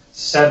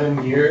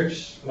 7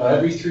 years, no,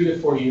 every 3 to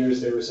 4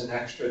 years, there was an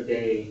extra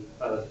day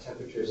of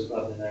temperatures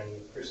above the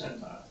 90th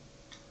percentile.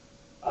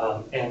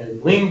 And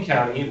in Linn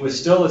County, it was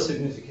still a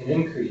significant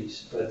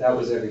increase, but that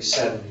was every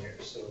 7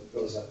 years, so it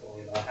goes up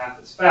only about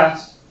half as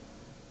fast,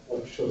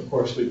 which of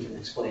course we can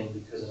explain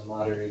because of the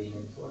moderating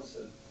influence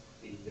of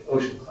the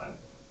ocean climate.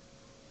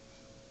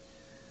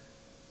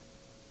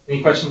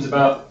 Any questions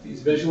about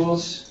these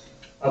visuals?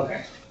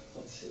 Okay,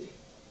 let's see.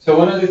 So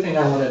one other thing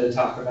I wanted to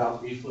talk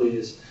about briefly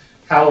is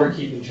how we're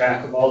keeping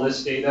track of all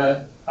this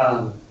data.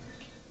 Now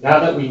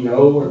that we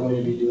know we're going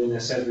to be doing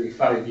this every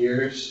 5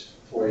 years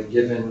for a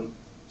given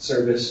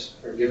service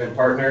or a given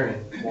partner,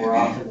 and more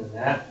often than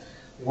that,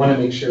 we want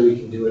to make sure we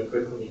can do it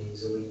quickly and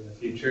easily in the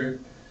future.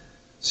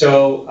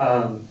 So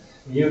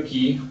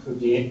Miyuki, who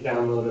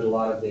downloaded a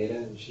lot of data,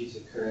 and she's a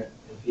current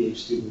MPH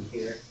student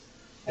here,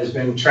 has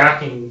been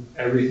tracking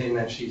everything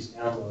that she's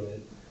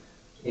downloaded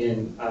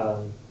in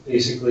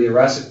basically a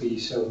recipe,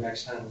 so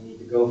next time we need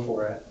to go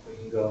for it, we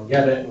can go and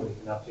get it, and we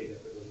can update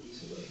it really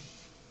easily.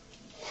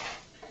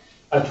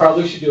 I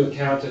probably should do a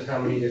count of how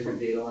many different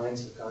data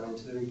lines have gone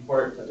into the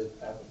report, but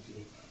that would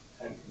be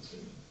time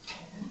consuming.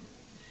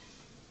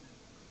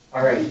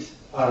 All right,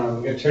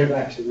 I'm going to turn it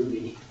back to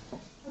Ruby.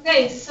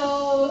 Okay,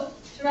 so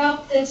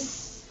throughout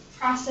this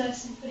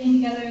process of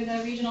putting together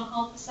the regional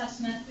health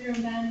assessment, there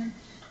have been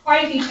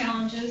quite a few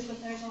challenges,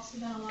 but there's also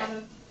been a lot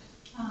of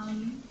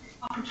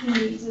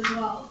opportunities as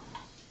well.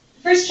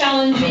 The first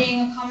challenge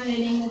being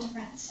accommodating the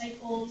different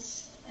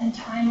cycles and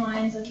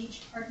timelines of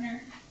each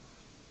partner.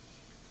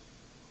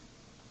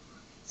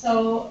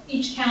 So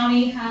each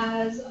county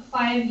has a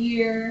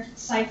 5-year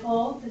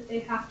cycle that they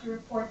have to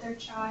report their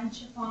CHA and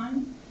CHIP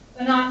on,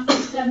 but not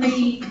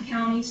every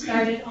county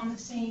started on the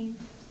same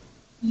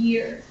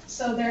year.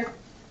 So they're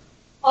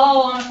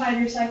all on a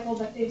 5-year cycle,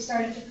 but they've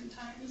started at different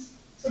times.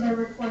 So their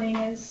reporting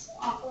is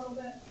off a little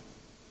bit.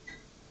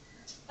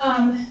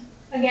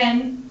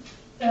 Again,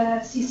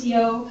 the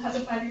CCO has a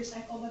 5-year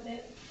cycle, but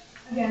they,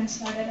 again,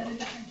 started at a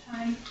different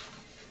time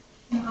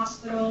in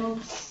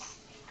hospitals.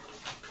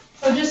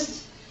 So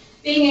just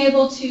being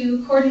able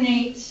to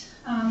coordinate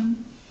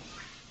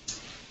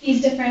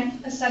these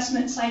different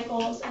assessment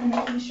cycles and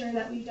making sure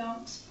that we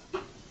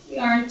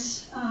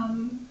aren't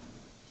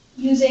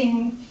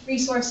using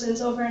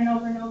resources over and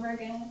over and over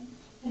again,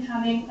 and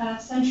having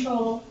a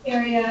central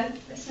area,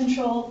 a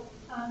central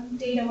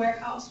data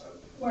warehouse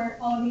where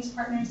all of these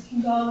partners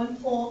can go and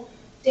pull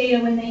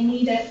data when they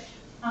need it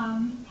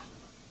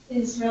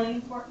is really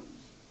important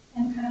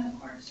and kind of the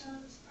cornerstone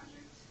of this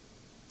project.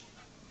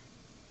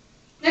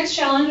 Next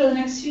challenge, or the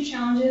next 2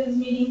 challenges, is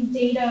meeting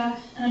data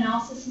and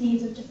analysis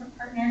needs of different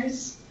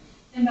partners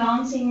and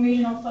balancing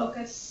regional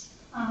focus,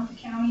 the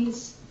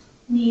county's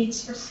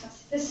needs for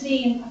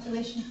specificity and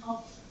population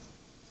health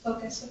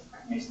focus with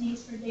partners'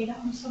 needs for data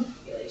on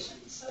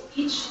subpopulations. So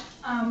each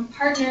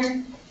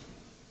partner,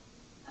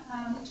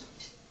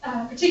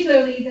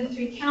 particularly the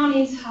 3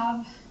 counties,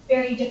 have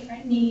very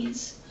different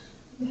needs.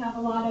 We have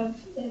a lot of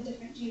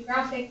different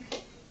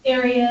geographic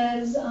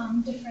areas,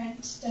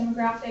 different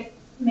demographic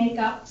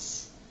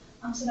makeups,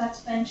 so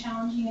that's been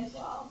challenging as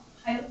well.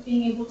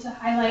 Being able to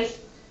highlight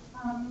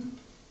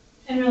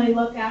and really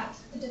look at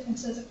the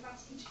differences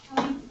across each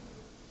county,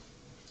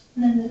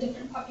 and then the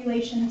different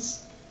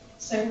populations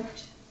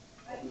served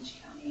by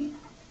each county.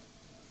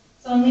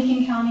 So in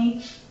Lincoln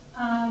County,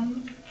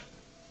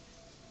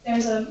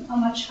 there's a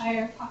much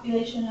higher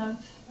population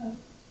of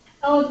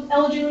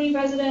elderly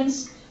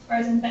residents,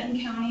 whereas in Benton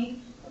County,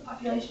 the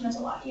population is a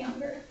lot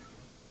younger.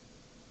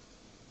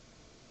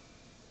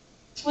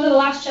 One of the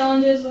last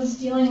challenges was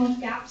dealing with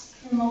gaps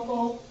in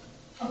local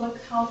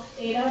public health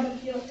data, but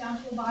if you look down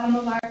to the bottom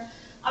of our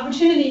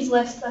opportunities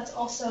list, that's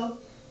also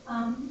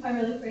a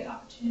really great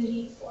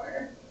opportunity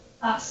for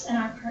us and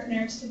our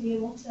partners to be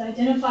able to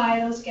identify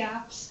those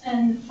gaps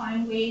and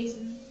find ways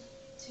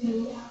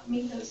to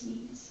meet those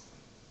needs.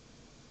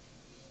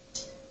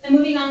 And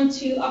moving on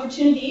to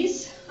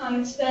opportunities,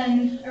 it's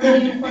been a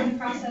really important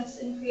process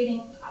in creating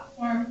a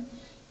platform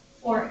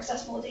for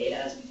accessible data,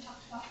 as we've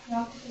talked about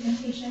throughout the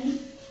presentation,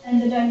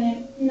 and the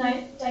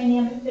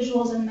dynamic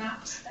visuals and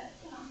maps that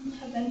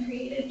have been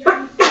created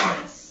during the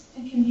process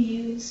and can be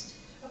used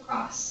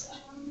across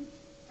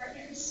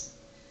partners.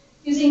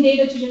 Using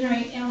data to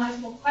generate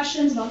analyzable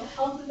questions about the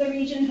health of the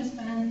region has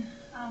been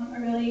a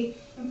really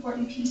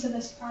important piece of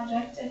this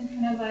project, and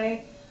kind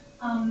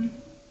of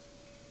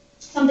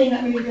something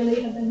that we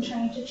really have been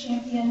trying to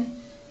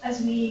champion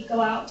as we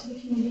go out to the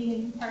community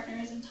and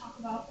partners and talk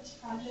about this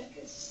project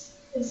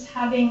is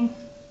having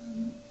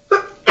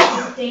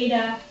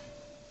data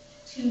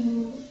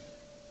to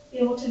be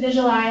able to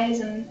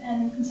visualize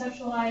and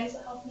conceptualize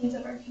the health needs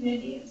of our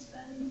community has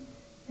been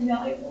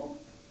invaluable.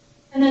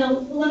 And then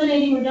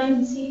eliminating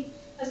redundancy,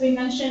 as we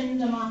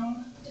mentioned,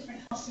 among different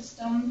health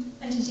system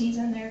entities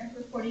and their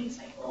reporting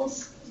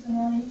cycles has been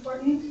really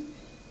important.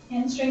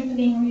 And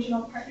strengthening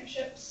regional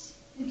partnerships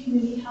in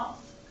community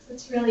health.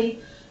 It's really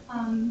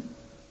going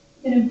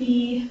to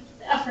be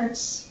the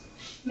efforts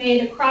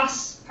made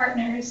across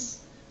partners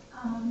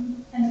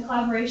and the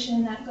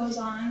collaboration that goes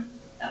on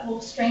that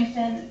will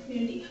strengthen the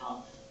community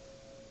health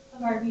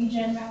of our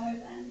region rather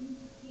than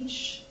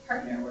each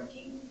partner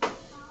working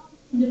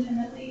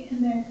independently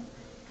in their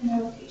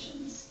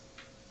locations.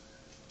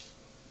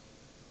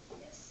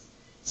 Yes.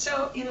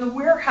 So in the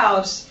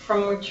warehouse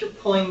from which you're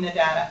pulling the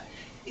data,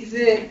 is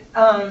it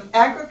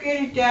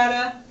aggregated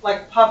data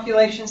like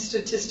population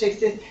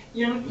statistics? Do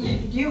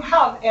you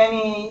have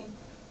any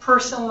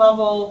person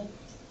level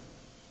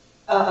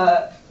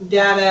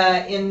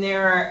data in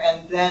there,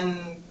 and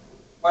then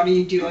what are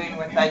you doing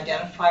with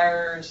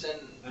identifiers and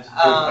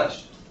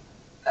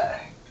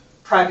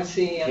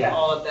privacy and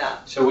all of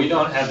that? So we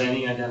don't have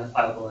any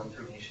identifiable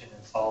information.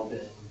 It's all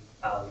been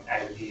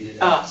aggregated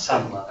at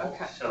some level.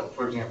 Okay. So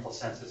for example,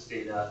 census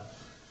data,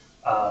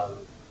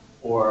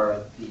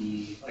 or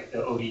the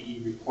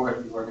ODE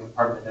report, the Oregon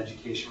Department of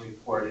Education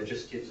report, it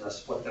just gives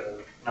us what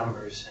the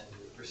numbers and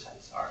the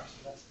percents are.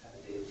 So that's the kind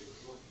of data we're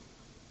doing.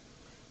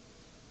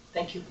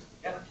 Thank you.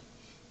 Yeah.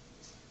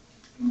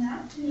 And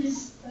that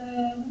is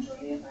the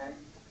majority of our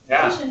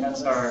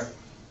That's our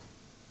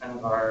kind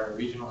of our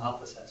regional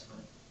health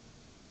assessment.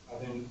 Are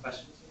there any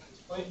questions at this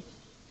point?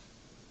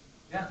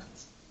 Yeah.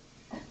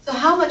 So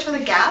how much for the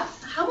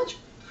gaps? How much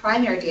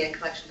primary data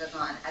collection goes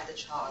on at the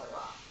CHA or the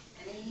ROC?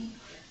 Any?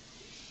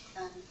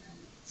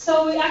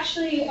 So we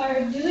actually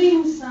are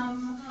doing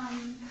some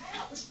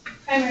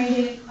primary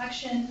data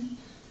collection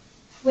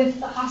with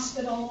the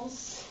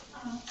hospitals,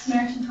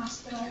 Samaritan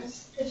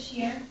hospitals this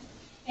year.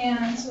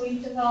 And so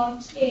we've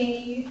developed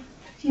a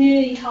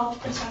community health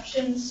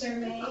perception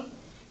survey,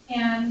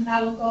 and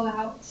that will go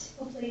out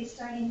hopefully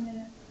starting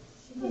the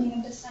beginning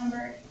of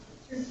December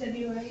through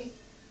February.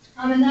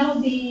 And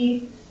that'll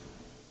be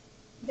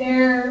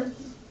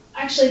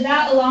actually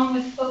that along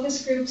with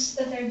focus groups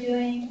that they're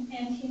doing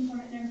and key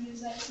informant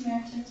interviews that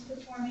Samaritan is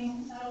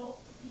performing, that'll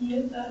be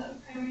the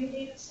primary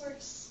data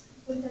source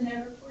within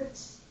their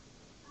reports.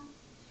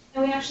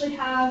 And we actually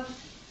have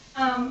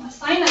a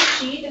sign-up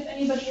sheet if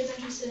anybody is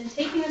interested in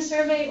taking the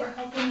survey or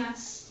helping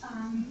us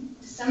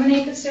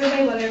disseminate the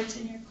survey, whether it's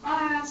in your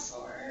class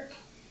or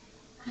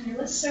on your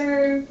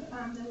listserv,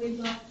 that we'd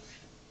love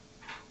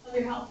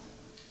your help.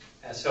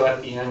 So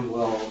at the end,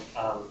 we'll,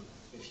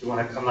 if you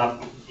want to come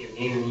up, your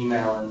name and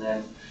email, and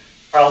then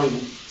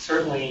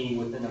certainly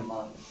within a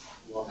month,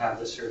 we'll have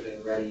the survey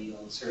ready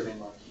on Survey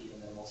Monkey,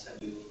 and then we'll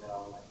send you an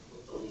email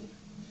with the link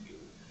if you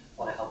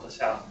want to help us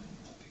out.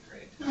 That'd be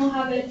great. And we'll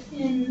have it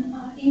in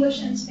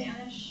English and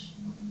Spanish.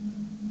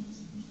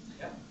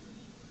 Yeah.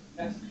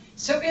 Yes.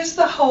 So is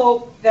the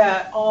hope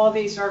that all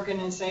these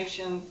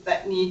organizations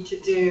that need to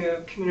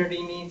do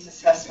community needs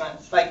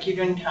assessments, like you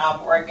didn't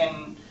have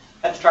Oregon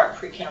Head Start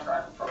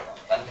pre-kindergarten program,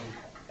 but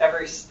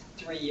every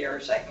 3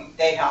 years, I think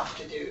they have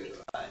to do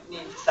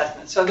needs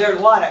assessments. So there are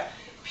a lot of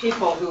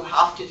people who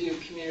have to do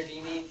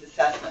community needs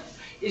assessments.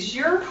 Is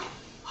your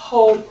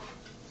hope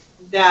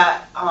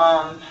that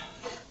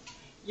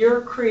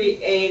you're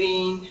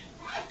creating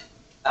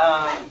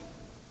a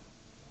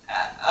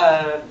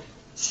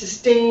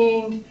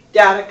sustained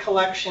data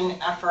collection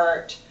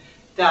effort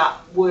that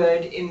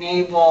would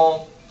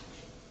enable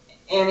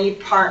any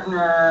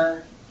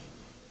partner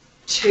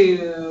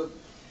to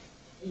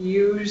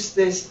use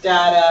this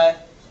data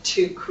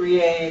to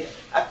create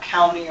a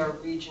county or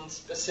region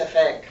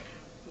specific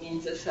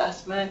needs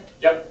assessment?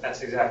 Yep,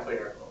 that's exactly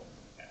our goal.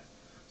 Yeah.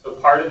 So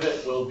part of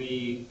it will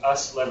be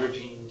us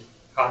leveraging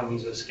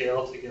economies of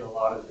scale to get a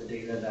lot of the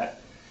data the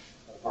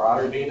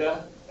broader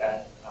data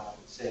that,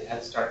 say,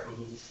 Head Start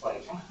needs,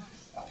 like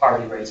a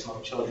poverty rates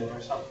among children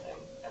or something.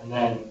 And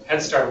then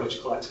Head Start,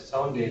 which collects its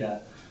own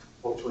data,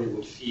 hopefully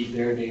would feed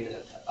their data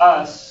to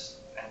us,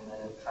 and then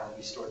it kind of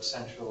be stored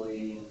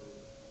centrally and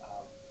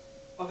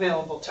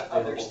available to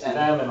others to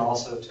them, and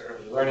also to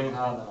Early Learning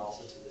Hub, and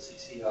also to the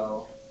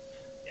CCO.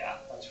 Yeah,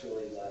 that's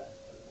really the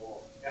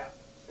goal. Yeah.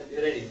 Have you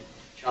had any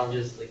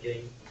challenges like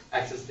getting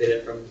access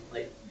data from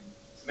like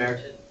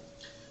Samaritan?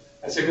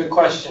 That's a good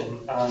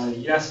question.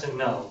 Yes and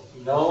no.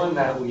 No, in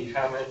that we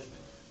haven't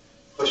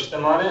pushed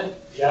them on it.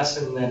 Yes,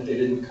 in that they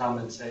didn't come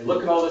and say,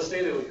 look at all this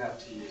data we have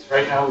to use.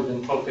 Right now we've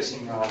been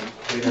focusing on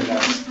data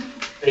that's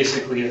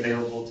basically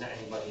available to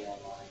anybody online.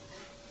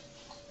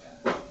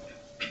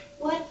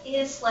 What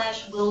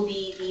is/will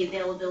be the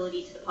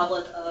availability to the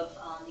public of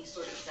these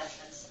sort of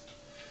assessments?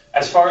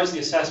 As far as the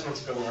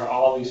assessments go, they're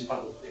always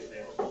publicly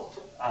available.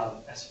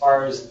 As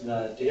far as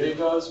the data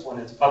goes, when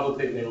it's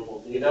publicly available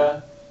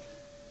data,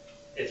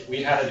 if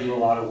we had to do a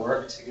lot of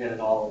work to get it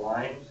all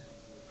aligned,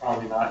 we're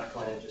probably not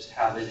going to just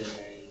have it in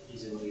a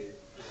easily,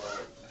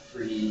 a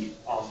free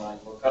online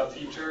lookup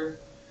feature.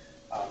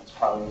 It's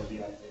probably going to be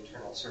like an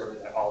internal server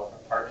that all of our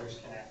partners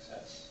can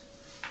access.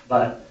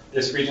 But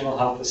this regional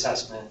health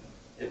assessment,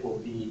 it will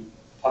be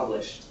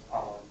published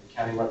on the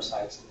county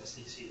websites and the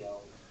CCO.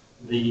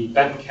 The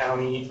Benton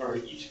County, or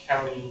each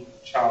county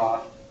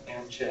CHA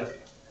and CHIP,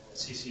 and the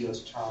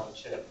CCO's CHA and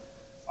CHIP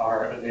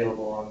are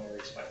available on their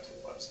respective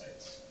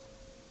websites.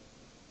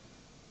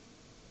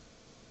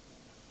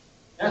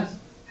 Yes?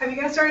 Have you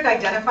guys started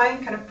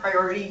identifying kind of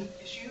priority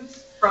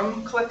issues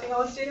from collecting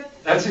all this data?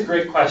 That's a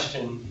great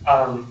question.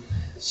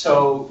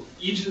 So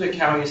each of the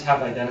counties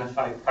have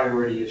identified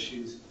priority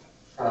issues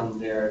from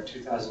their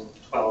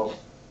 2012,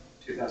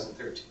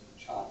 2013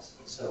 CHAs.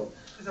 And so,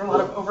 is there a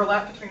lot of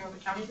overlap between what the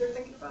counties are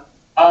thinking about?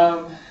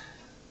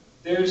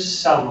 There's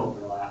some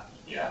overlap,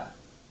 yeah.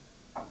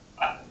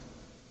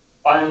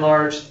 By and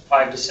large,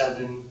 5 to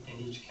 7 in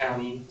each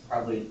county.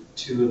 Probably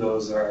 2 of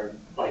those are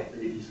likely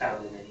to be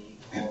found in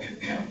any of the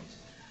counties.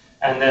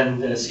 And then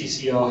the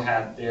CCO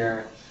had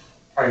their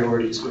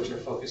priorities, which are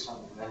focused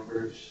on the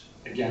members.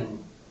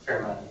 Again, a fair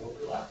amount of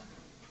overlap.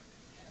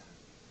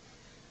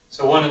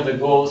 So one of the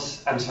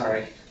goals, I'm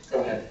sorry, go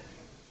ahead.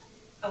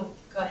 Oh,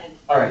 go ahead.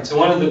 All right, so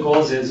one of the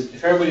goals is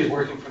if everybody's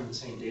working from the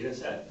same data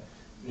set,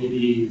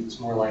 maybe it's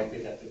more likely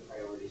that the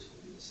priorities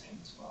will be the same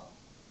as well.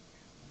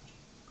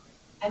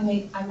 I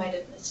might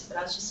have missed it, but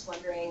I was just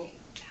wondering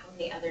how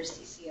many other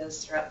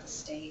CCOs throughout the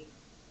state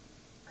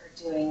are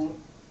doing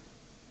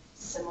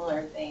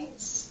similar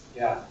things.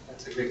 Yeah,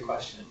 that's a great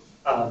question.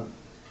 I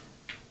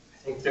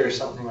think there's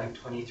something like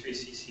 23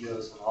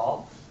 CCOs in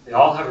all. They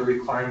all have a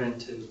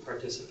requirement to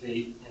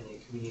participate in a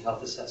community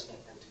health assessment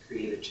and to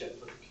create a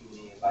CHIP with the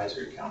Community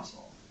Advisory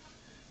Council.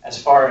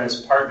 As far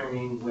as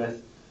partnering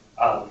with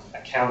a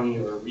county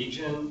or a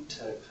region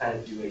to kind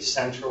of do a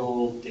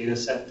central data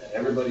set that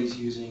everybody's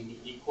using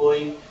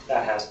equally,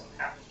 that hasn't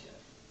happened yet.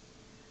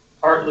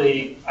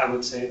 Partly, I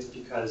would say it's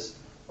because,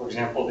 for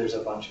example, there's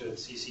a bunch of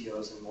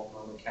CCOs in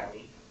Multnomah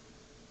County.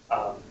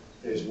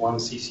 There's one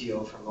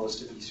CCO for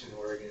most of Eastern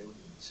Oregon.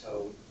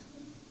 So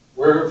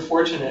we're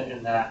fortunate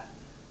in that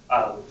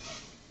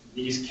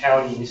these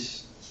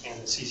counties and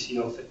the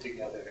CCO fit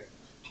together.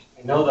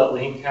 I know that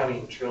Linn County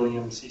and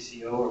Trillium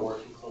CCO are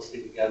working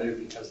closely together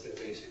because they're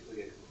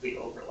basically a complete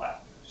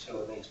overlap. So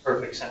it makes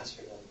perfect sense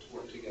for them to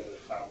work together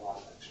without a lot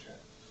of extra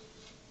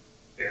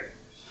barriers.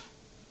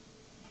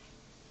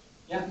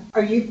 Yeah?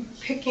 Are you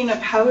picking up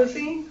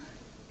housing?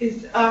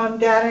 Is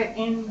data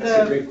in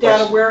That's a the great data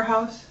question.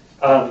 warehouse?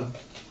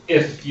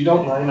 If you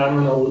don't mind,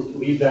 I'm going to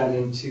lead that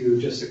into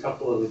just a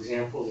couple of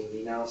examples of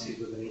the analyses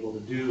we've been able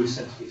to do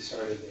since we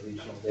started the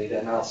regional data,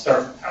 and I'll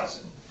start with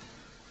housing.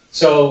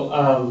 So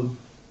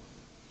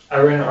I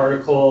read an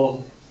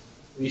article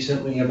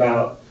recently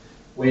about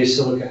ways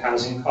to look at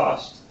housing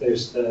costs.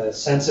 There's the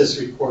census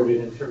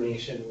recorded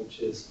information, which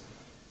is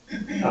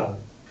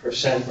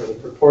percent or the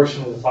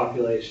proportion of the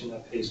population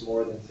that pays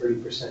more than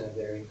 30% of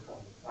their income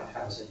on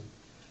housing.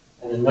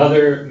 And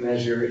another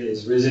measure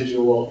is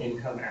residual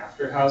income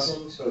after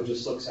housing. So it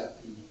just looks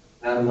at the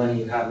amount of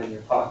money you have in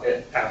your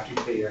pocket after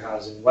you pay your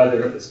housing,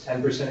 whether it was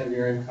 10% of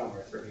your income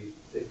or 30,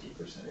 50%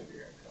 of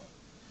your income.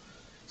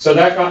 So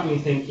that got me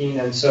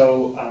thinking, and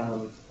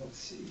so let's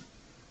see.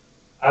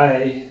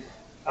 I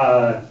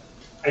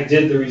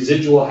did the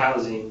residual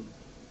housing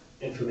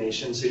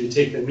information. So you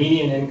take the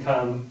median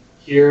income,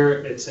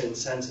 here it's in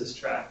census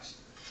tracts.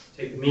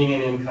 Take the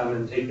median income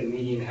and take the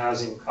median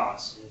housing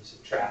costs and you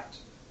subtract.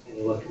 And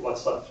you look at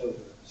what's left over.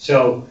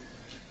 So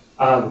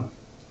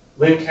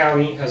Linn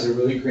County has a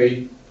really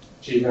great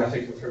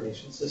geographic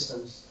information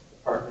systems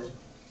department.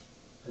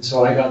 And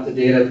so I got the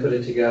data, put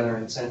it together,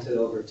 and sent it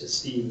over to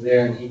Steve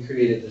there, and he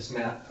created this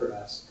map for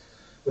us,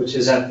 which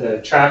is at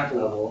the tract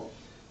level,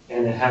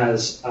 and it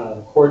has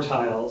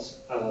quartiles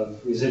of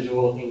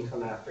residual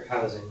income after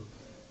housing.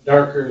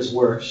 Darker is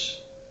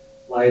worse,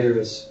 lighter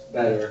is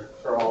better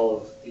for all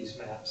of these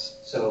maps.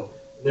 So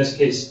in this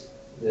case,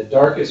 the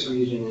darkest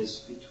region is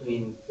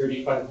between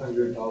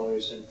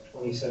 $3,500 and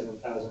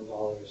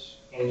 $27,000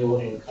 annual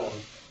income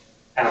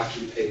after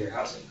you pay your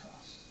housing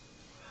costs.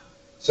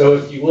 So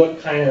if you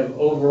look kind of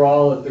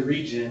overall at the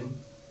region,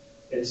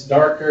 it's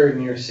darker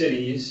near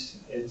cities.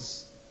 It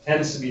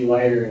tends to be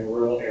lighter in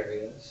rural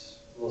areas,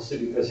 mostly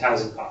because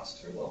housing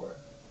costs are lower.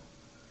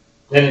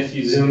 Then if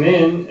you zoom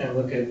in and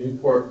look at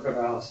Newport,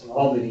 Corvallis, and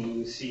Albany,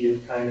 you see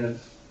it kind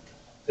of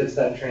fits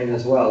that trend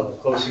as well. The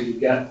closer you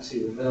get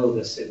to the middle of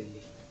the city,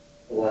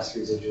 the less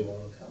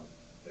residual income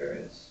there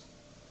is.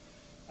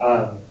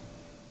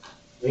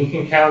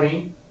 Lincoln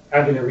County,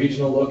 having a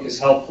regional look is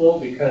helpful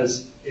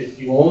because if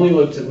you only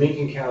looked at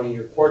Lincoln County,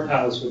 your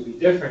quartiles would be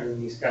different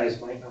and these guys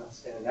might not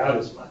stand out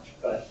as much.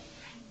 But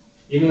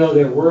even though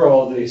they're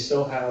rural, they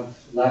still have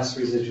less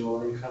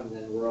residual income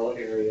than rural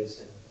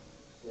areas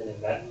in Linn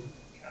and Benton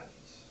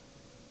counties.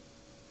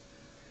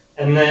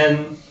 And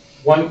then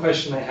one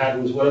question I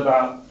had was, what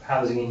about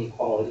housing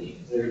inequality?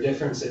 Is there a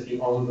difference if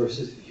you own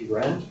versus if you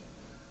rent?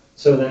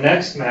 So the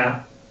next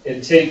map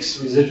it takes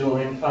residual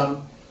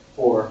income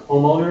for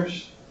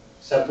homeowners,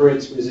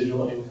 separates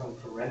residual income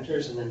from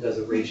renters, and then does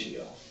a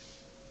ratio.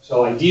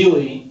 So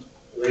ideally,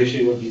 the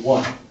ratio would be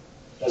 1.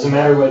 Doesn't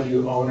matter whether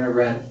you own or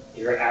rent,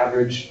 your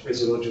average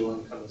residual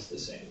income is the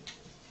same.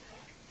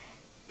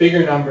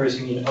 Bigger numbers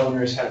mean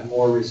owners have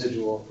more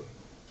residual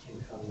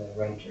income than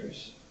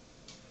renters.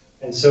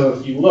 And so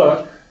if you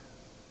look,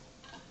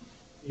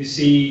 you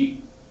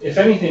see, if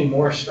anything,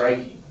 more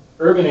striking.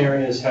 Urban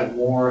areas have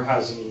more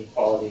housing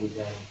inequality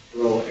than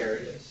rural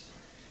areas.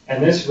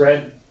 And this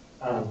red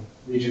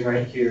region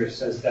right here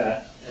says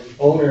that an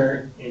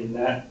owner in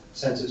that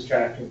census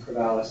tract in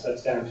Corvallis,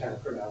 that's downtown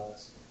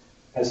Corvallis,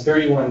 has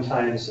 31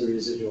 times the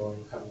residual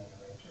income than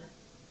a renter.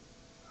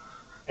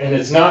 And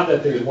it's not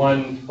that there's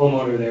one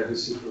homeowner there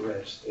who's super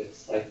rich.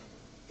 It's like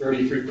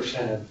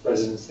 33% of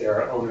residents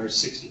there are owners,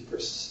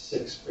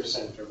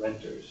 66% are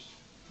renters.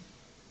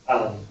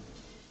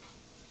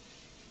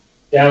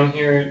 Down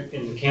here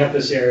in the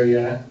campus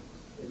area,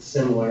 it's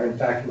similar. In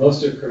fact,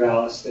 most of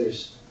Corvallis,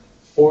 there's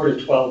 4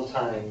 to 12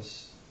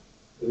 times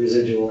the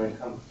residual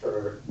income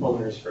for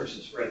owners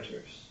versus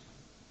renters.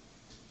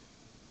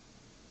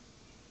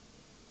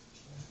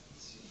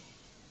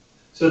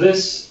 So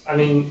this, I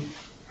mean,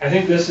 I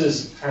think this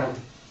is kind of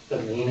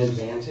the main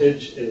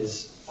advantage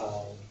is,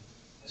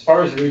 as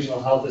far as the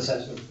regional health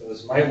assessment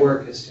goes, my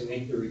work is to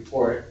make the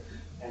report,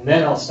 and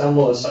then I'll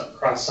stumble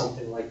across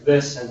something like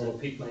this, and it'll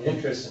pique my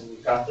interest, and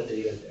we've got the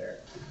data there.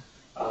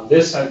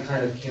 This I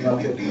kind of came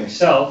up with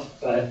myself,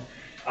 but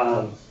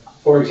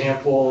for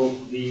example,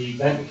 the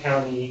Benton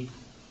County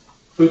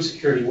Food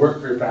Security Work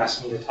Group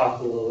asked me to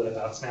talk a little bit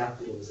about SNAP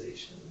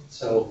utilization.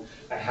 So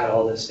I had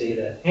all this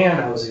data at hand.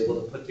 I was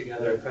able to put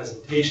together a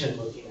presentation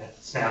looking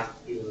at SNAP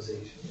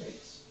utilization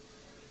rates.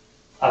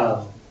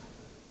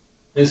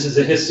 This is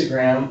a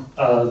histogram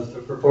of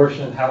the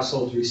proportion of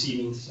households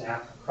receiving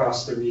SNAP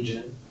across the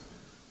region.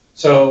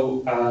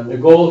 So the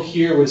goal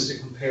here was to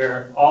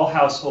compare all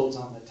households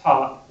on the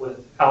top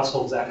with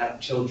households that have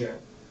children.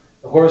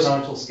 The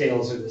horizontal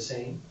scales are the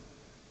same.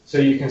 So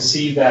you can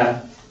see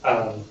that,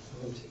 let me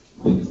take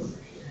the mic over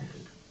here.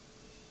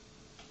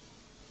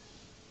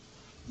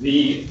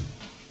 The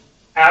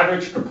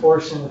average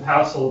proportion of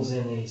households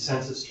in a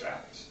census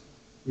tract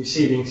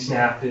receiving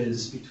SNAP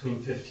is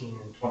between 15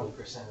 and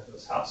 20% of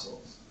those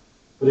households.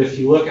 But if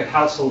you look at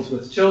households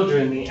with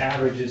children, the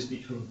average is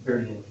between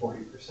 30 and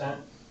 40%.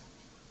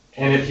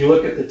 And if you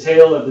look at the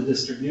tail of the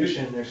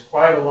distribution, there's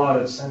quite a lot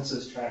of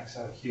census tracts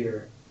out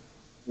here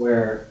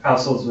where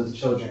households with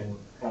children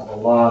have a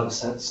lot of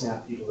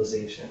SNAP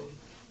utilization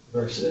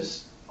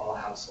versus all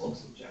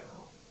households in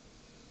general.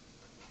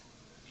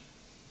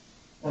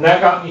 And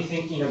that got me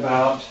thinking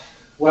about,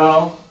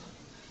 well,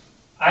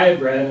 I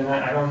had read, and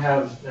I don't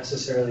have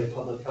necessarily a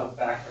public health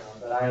background,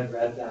 but I had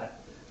read that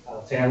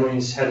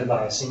families headed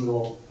by a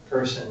single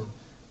person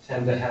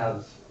tend to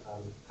have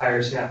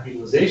higher SNAP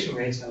utilization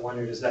rates. I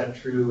wondered, is that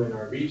true in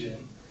our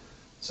region?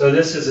 So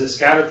this is a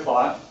scatter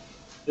plot.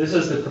 This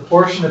is the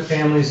proportion of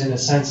families in a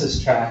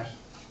census tract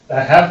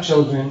that have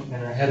children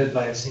and are headed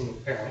by a single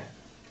parent,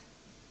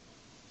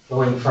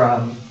 going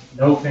from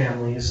no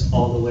families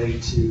all the way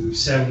to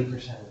 70%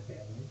 of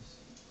families.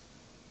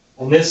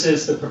 And this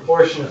is the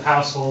proportion of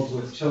households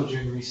with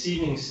children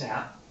receiving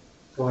SNAP,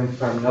 going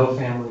from no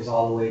families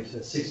all the way to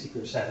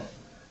 60%,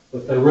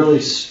 with a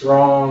really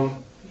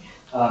strong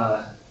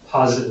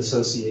positive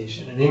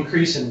association. An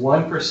increase in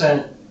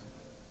 1%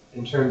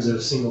 in terms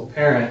of single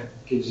parent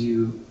gives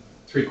you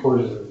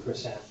 0.75% in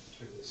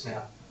terms of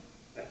SNAP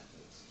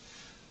benefits.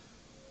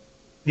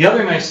 The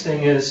other nice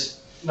thing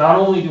is, not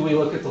only do we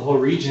look at the whole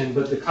region,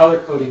 but the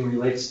color coding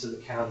relates to the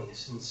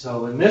counties. And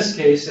so in this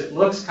case, it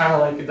looks kind of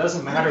like it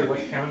doesn't matter what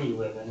county you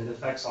live in, it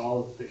affects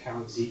all of the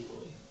counties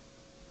equally.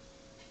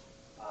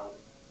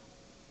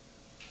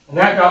 And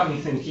that got me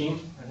thinking,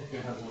 I think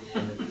I have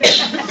one more.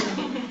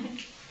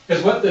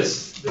 Because what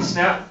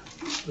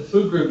the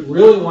food group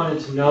really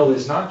wanted to know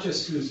is not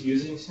just who's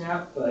using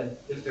SNAP,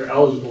 but if they're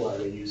eligible, are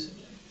they using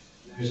it?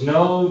 There's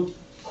no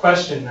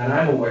question that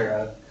I'm aware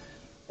of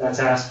that's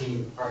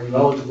asking, are you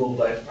eligible,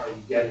 but are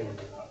you getting it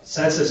or not? The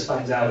census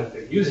finds out if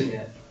they're using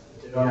it,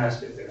 but they don't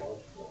ask if they're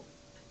eligible.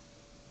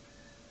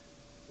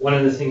 One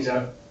of the things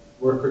that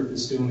work group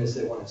is doing is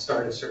they want to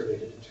start a survey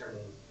to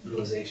determine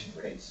utilization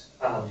rates.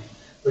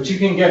 But you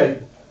can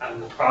get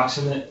an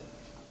approximate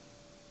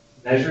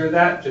measure of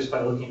that just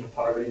by looking at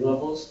poverty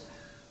levels.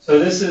 So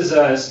this is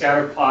a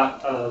scatter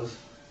plot of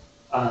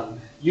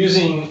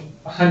using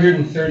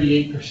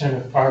 138%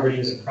 of poverty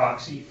as a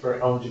proxy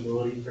for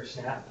eligibility for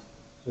SNAP.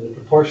 So the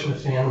proportion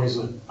of families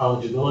with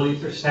eligibility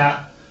for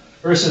SNAP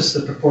versus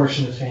the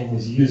proportion of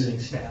families using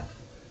SNAP.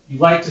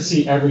 You'd like to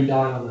see every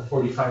dot on the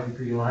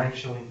 45-degree line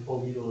showing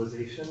full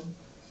utilization.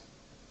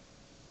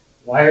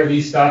 Why are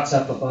these dots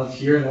up above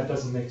here? That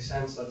doesn't make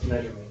sense. That's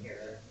measurement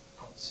error.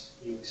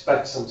 You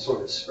expect some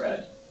sort of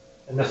spread.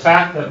 And the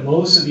fact that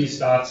most of these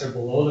dots are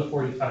below the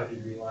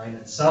 45-degree line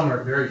and some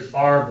are very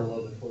far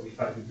below the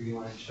 45-degree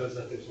line shows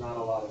that there's not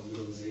a lot of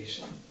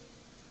utilization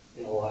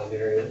in a lot of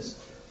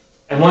areas.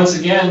 And once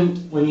again,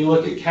 when you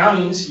look at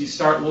counties, you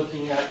start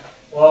looking at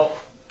Well,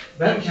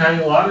 Benton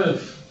County,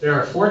 there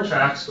are 4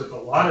 tracks with a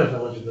lot of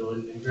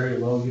eligibility and very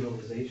low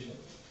utilization.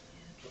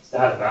 What's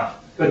that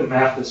about? Couldn't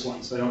map this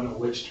one, so I don't know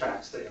which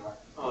tracks they are.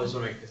 Oh, I was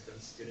wondering because of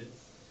the students.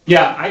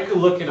 Yeah, I could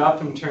look it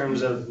up in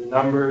terms of the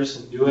numbers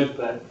and do it,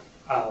 but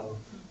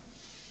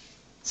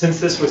since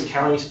this was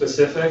county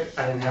specific,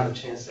 I didn't have a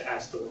chance to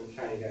ask the Linn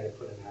County guy to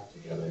put a map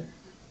together.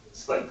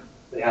 It's like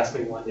they asked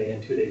me one day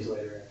and 2 days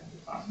later I had to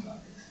talk about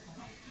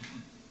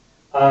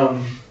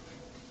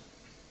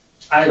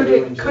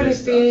it. Could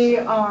it be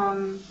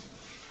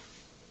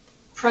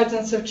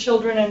presence of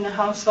children in the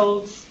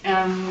households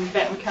and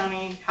Benton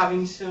County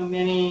having so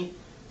many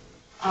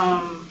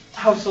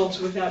households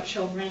without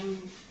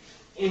children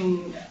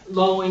in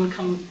low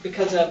income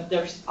because of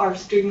our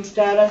student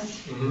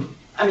status? Mm-hmm.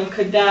 I mean,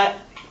 could that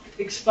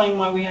explain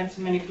why we have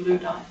so many blue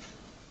dots?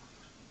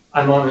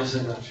 I'm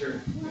honestly not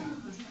sure.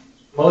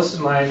 Most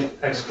of my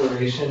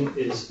exploration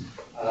is,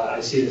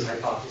 I see it as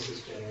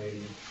hypothesis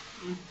generating,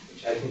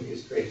 which I think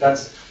is great.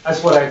 That's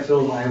what I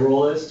feel my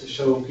role is, to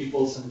show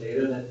people some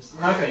data that's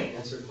not going to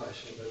answer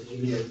questions, but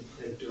maybe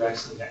it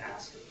directs them to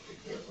ask a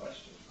particular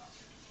question.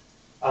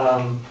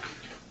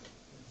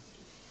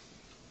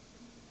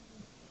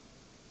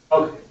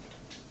 Okay,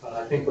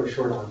 I think we're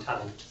short on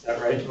time. Is that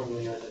right? We're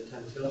only at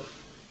 10 till?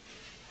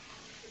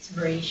 It's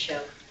Marie's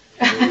show.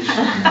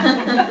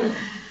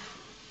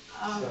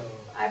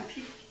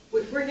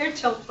 We're here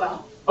till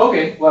 12.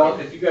 Okay, well,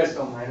 if you guys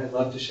don't mind, I'd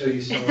love to show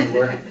you some of the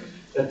work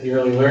that the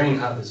Early Learning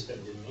Hub has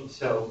been doing.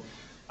 So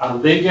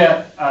they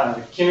get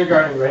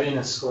kindergarten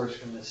readiness scores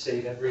from the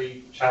state.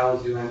 Every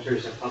child who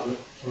enters a public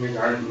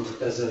kindergarten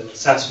does an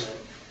assessment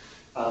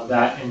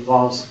that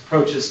involves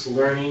approaches to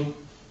learning,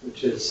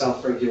 which is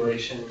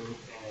self-regulation and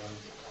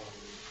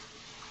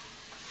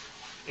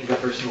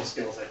interpersonal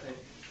skills, I think.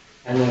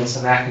 And then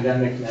some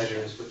academic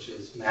measures, which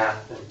is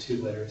math and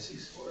 2 literacy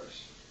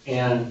scores.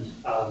 And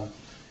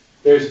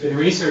there's been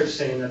research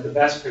saying that the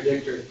best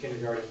predictor of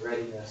kindergarten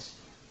readiness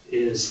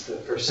is the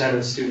percent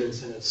of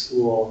students in a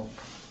school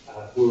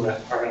who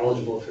are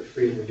eligible for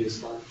free and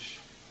reduced lunch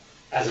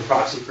as a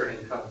proxy for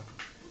income,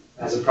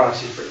 as a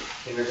proxy for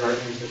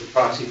kindergartners, as a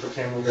proxy for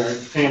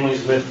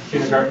families with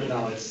kindergarten. You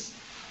know, it's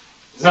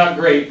not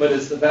great, but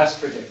it's the best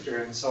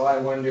predictor. And so I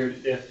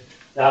wondered if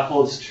that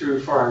holds true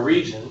for our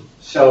region.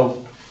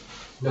 So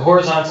the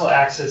horizontal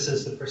axis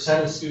is the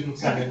percent of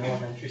students in an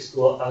elementary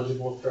school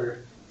eligible for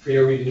free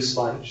or reduced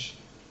lunch,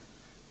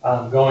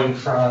 going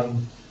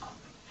from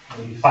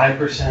maybe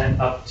 5%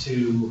 up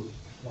to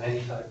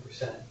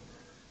 95%.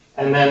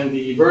 And then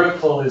the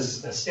vertical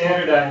is a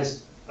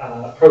standardized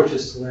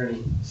approaches to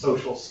learning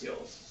social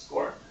skills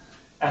score.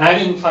 And I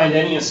didn't find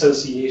any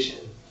association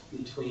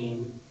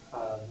between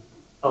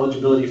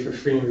eligibility for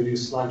free and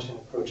reduced lunch and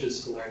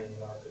approaches to learning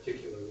in our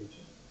particular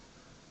region,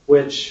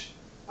 which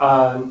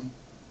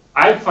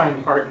I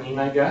find heartening,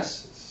 I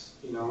guess. It's,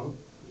 you know,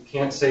 you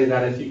can't say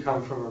that if you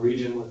come from a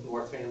region with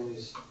more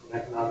families in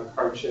economic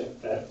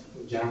hardship that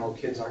in general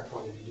kids aren't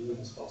going to be doing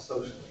as well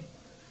socially.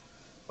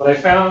 What I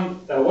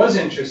found that was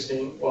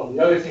interesting, well, the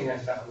other thing I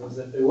found was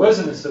that there was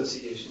an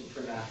association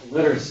for math and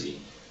literacy.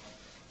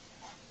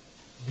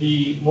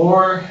 The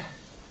more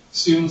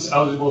students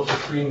eligible for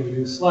free and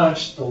reduced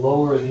lunch, the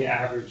lower the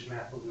average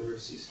math and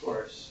literacy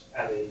scores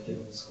at a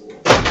given school.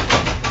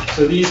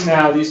 So these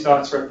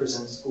dots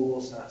represent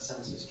schools, not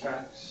census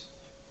tracts.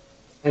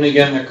 And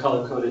again, they're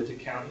color-coded to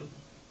county.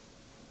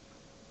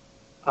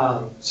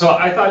 So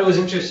I thought it was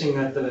interesting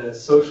that the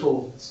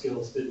social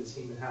skills didn't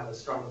seem to have a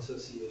strong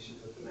association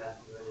with the math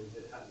and learning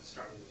did have a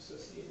strong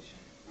association.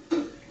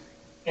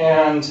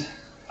 And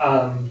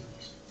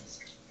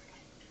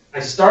I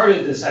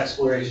started this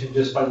exploration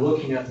just by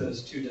looking at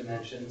those 2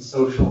 dimensions,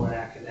 social and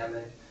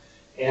academic.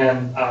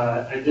 And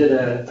I did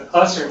a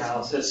cluster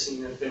analysis,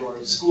 seeing if there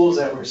were schools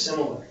that were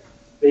similar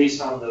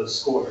based on those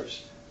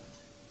scores.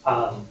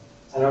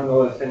 I don't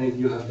know if any of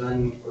you have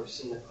done or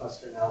seen a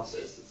cluster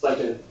analysis. It's like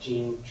a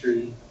gene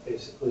tree,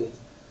 basically.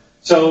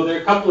 So there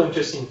are a couple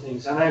interesting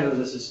things, and I know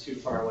this is too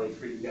far away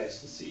for you guys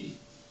to see.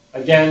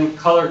 Again,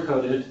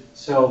 color-coded,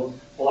 so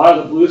a lot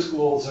of the blue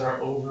schools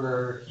are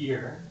over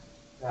here.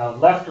 Now,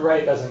 left to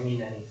right doesn't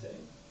mean anything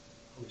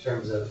in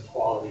terms of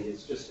quality.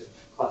 It's just a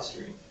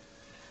clustering.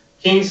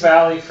 Kings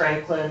Valley,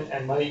 Franklin,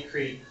 and Muddy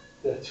Creek,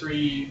 the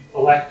 3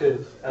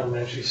 elective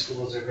elementary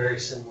schools, are very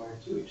similar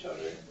to each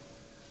other.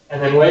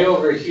 And then way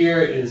over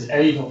here is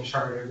Eddyville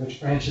Charter, which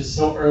branches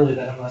so early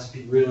that it must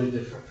be really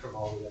different from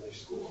all the other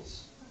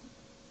schools.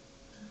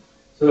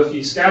 So if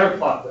you scatter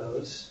plot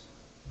those,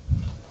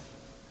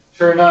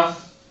 sure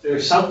enough,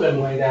 there's something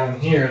way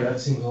down here that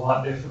seems a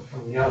lot different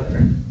from the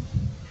other.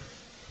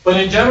 But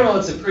in general,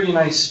 it's a pretty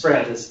nice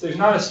spread. There's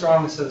not a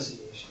strong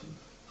association.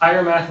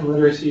 Higher math and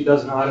literacy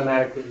doesn't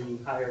automatically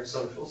mean higher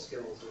social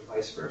skills or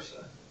vice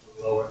versa,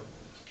 lower.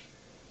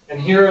 And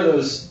here are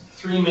those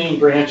 3 main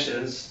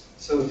branches.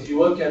 So if you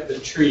look at the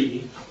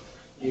tree,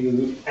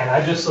 and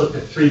I just looked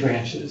at 3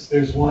 branches.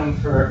 There's one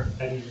for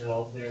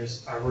Eddyville,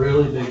 there's a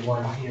really big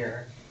one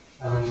here,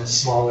 and then the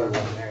smaller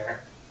one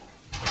there.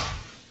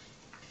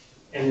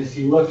 And if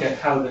you look at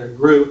how they're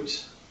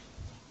grouped,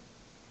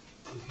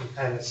 you can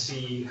kind of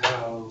see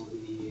how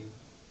the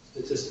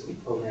statistical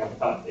program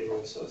thought they were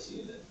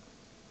associated.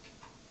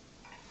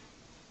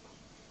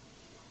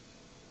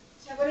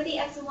 So what are the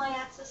X and Y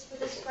axis for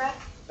this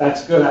graph?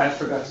 That's good, I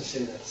forgot to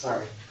say that,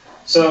 sorry.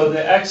 So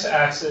the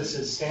x-axis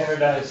is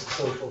standardized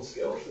social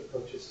skills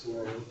approaches to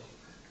learning.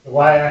 The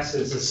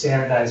y-axis is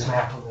standardized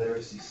math and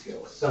literacy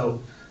skills.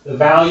 So the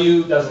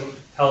value doesn't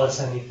tell us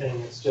anything,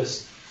 it's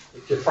just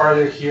if you're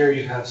farther here,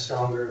 you have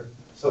stronger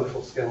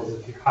social skills.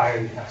 If you're higher,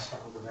 you have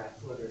stronger math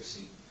and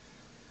literacy.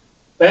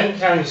 Benton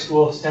County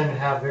schools tend to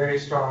have very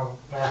strong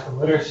math and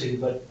literacy,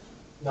 but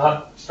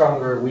not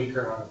stronger or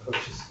weaker on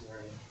approaches to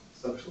learning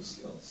social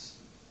skills.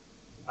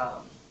 I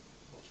thought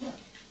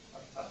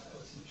that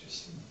was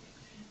interesting.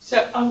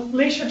 So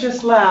Alicia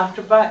just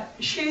left, but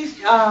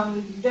she's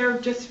they're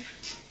just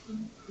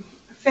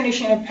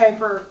finishing a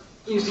paper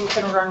using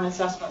kindergarten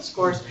assessment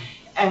scores,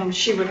 and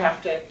she would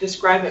have to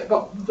describe it.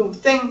 But the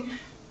thing,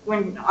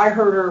 when I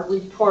heard her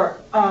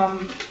report,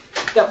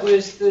 that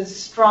was the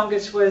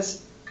strongest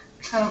was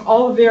kind of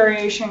all the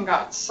variation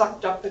got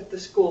sucked up at the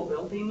school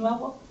building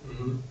level,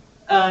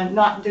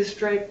 not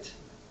district,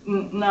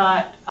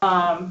 not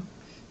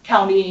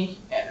county,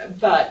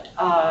 but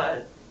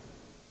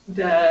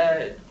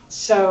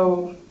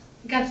so.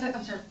 I'm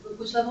sorry,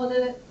 which level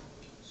did it?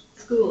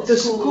 School. The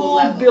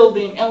school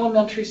building,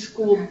 elementary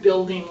school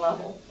building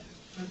level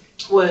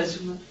was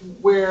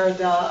where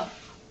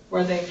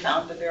they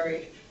found the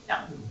variation.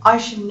 Now, I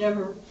should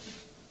never,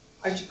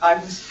 I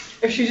was,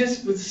 if she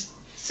just was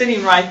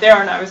sitting right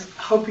there and I was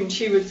hoping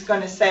she was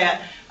going to say it,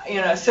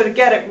 you know, so to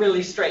get it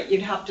really straight,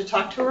 you'd have to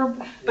talk to her,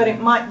 but it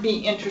might be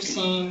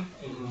interesting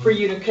for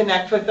you to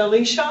connect with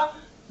Alicia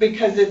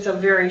because it's a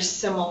very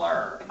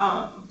similar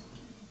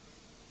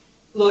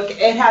look.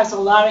 It has a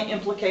lot of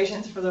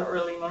implications for the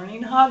early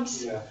learning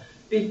hubs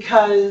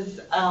because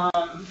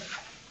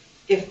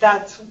if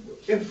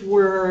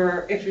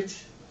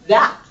it's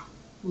that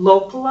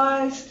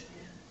localized,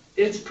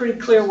 it's pretty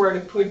clear where to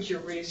put your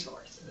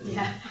resources.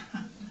 Yeah.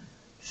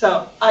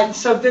 So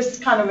this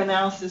kind of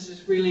analysis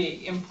is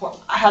really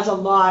important. It has a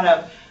lot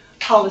of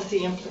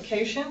policy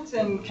implications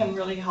and can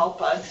really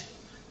help us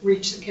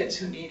reach the kids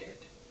who need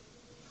it,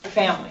 the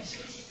families.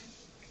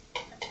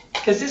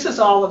 Because this is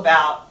all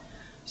about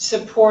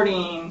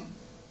supporting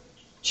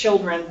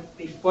children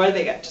before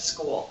they get to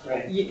school.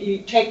 Right. You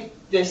take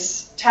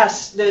this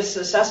test, this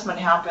assessment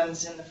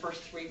happens in the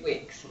first 3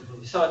 weeks.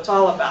 So it's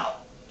all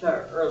about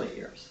the early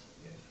years.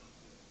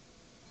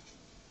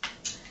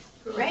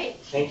 Great.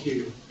 Thank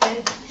you.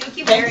 Thank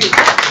you very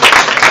much.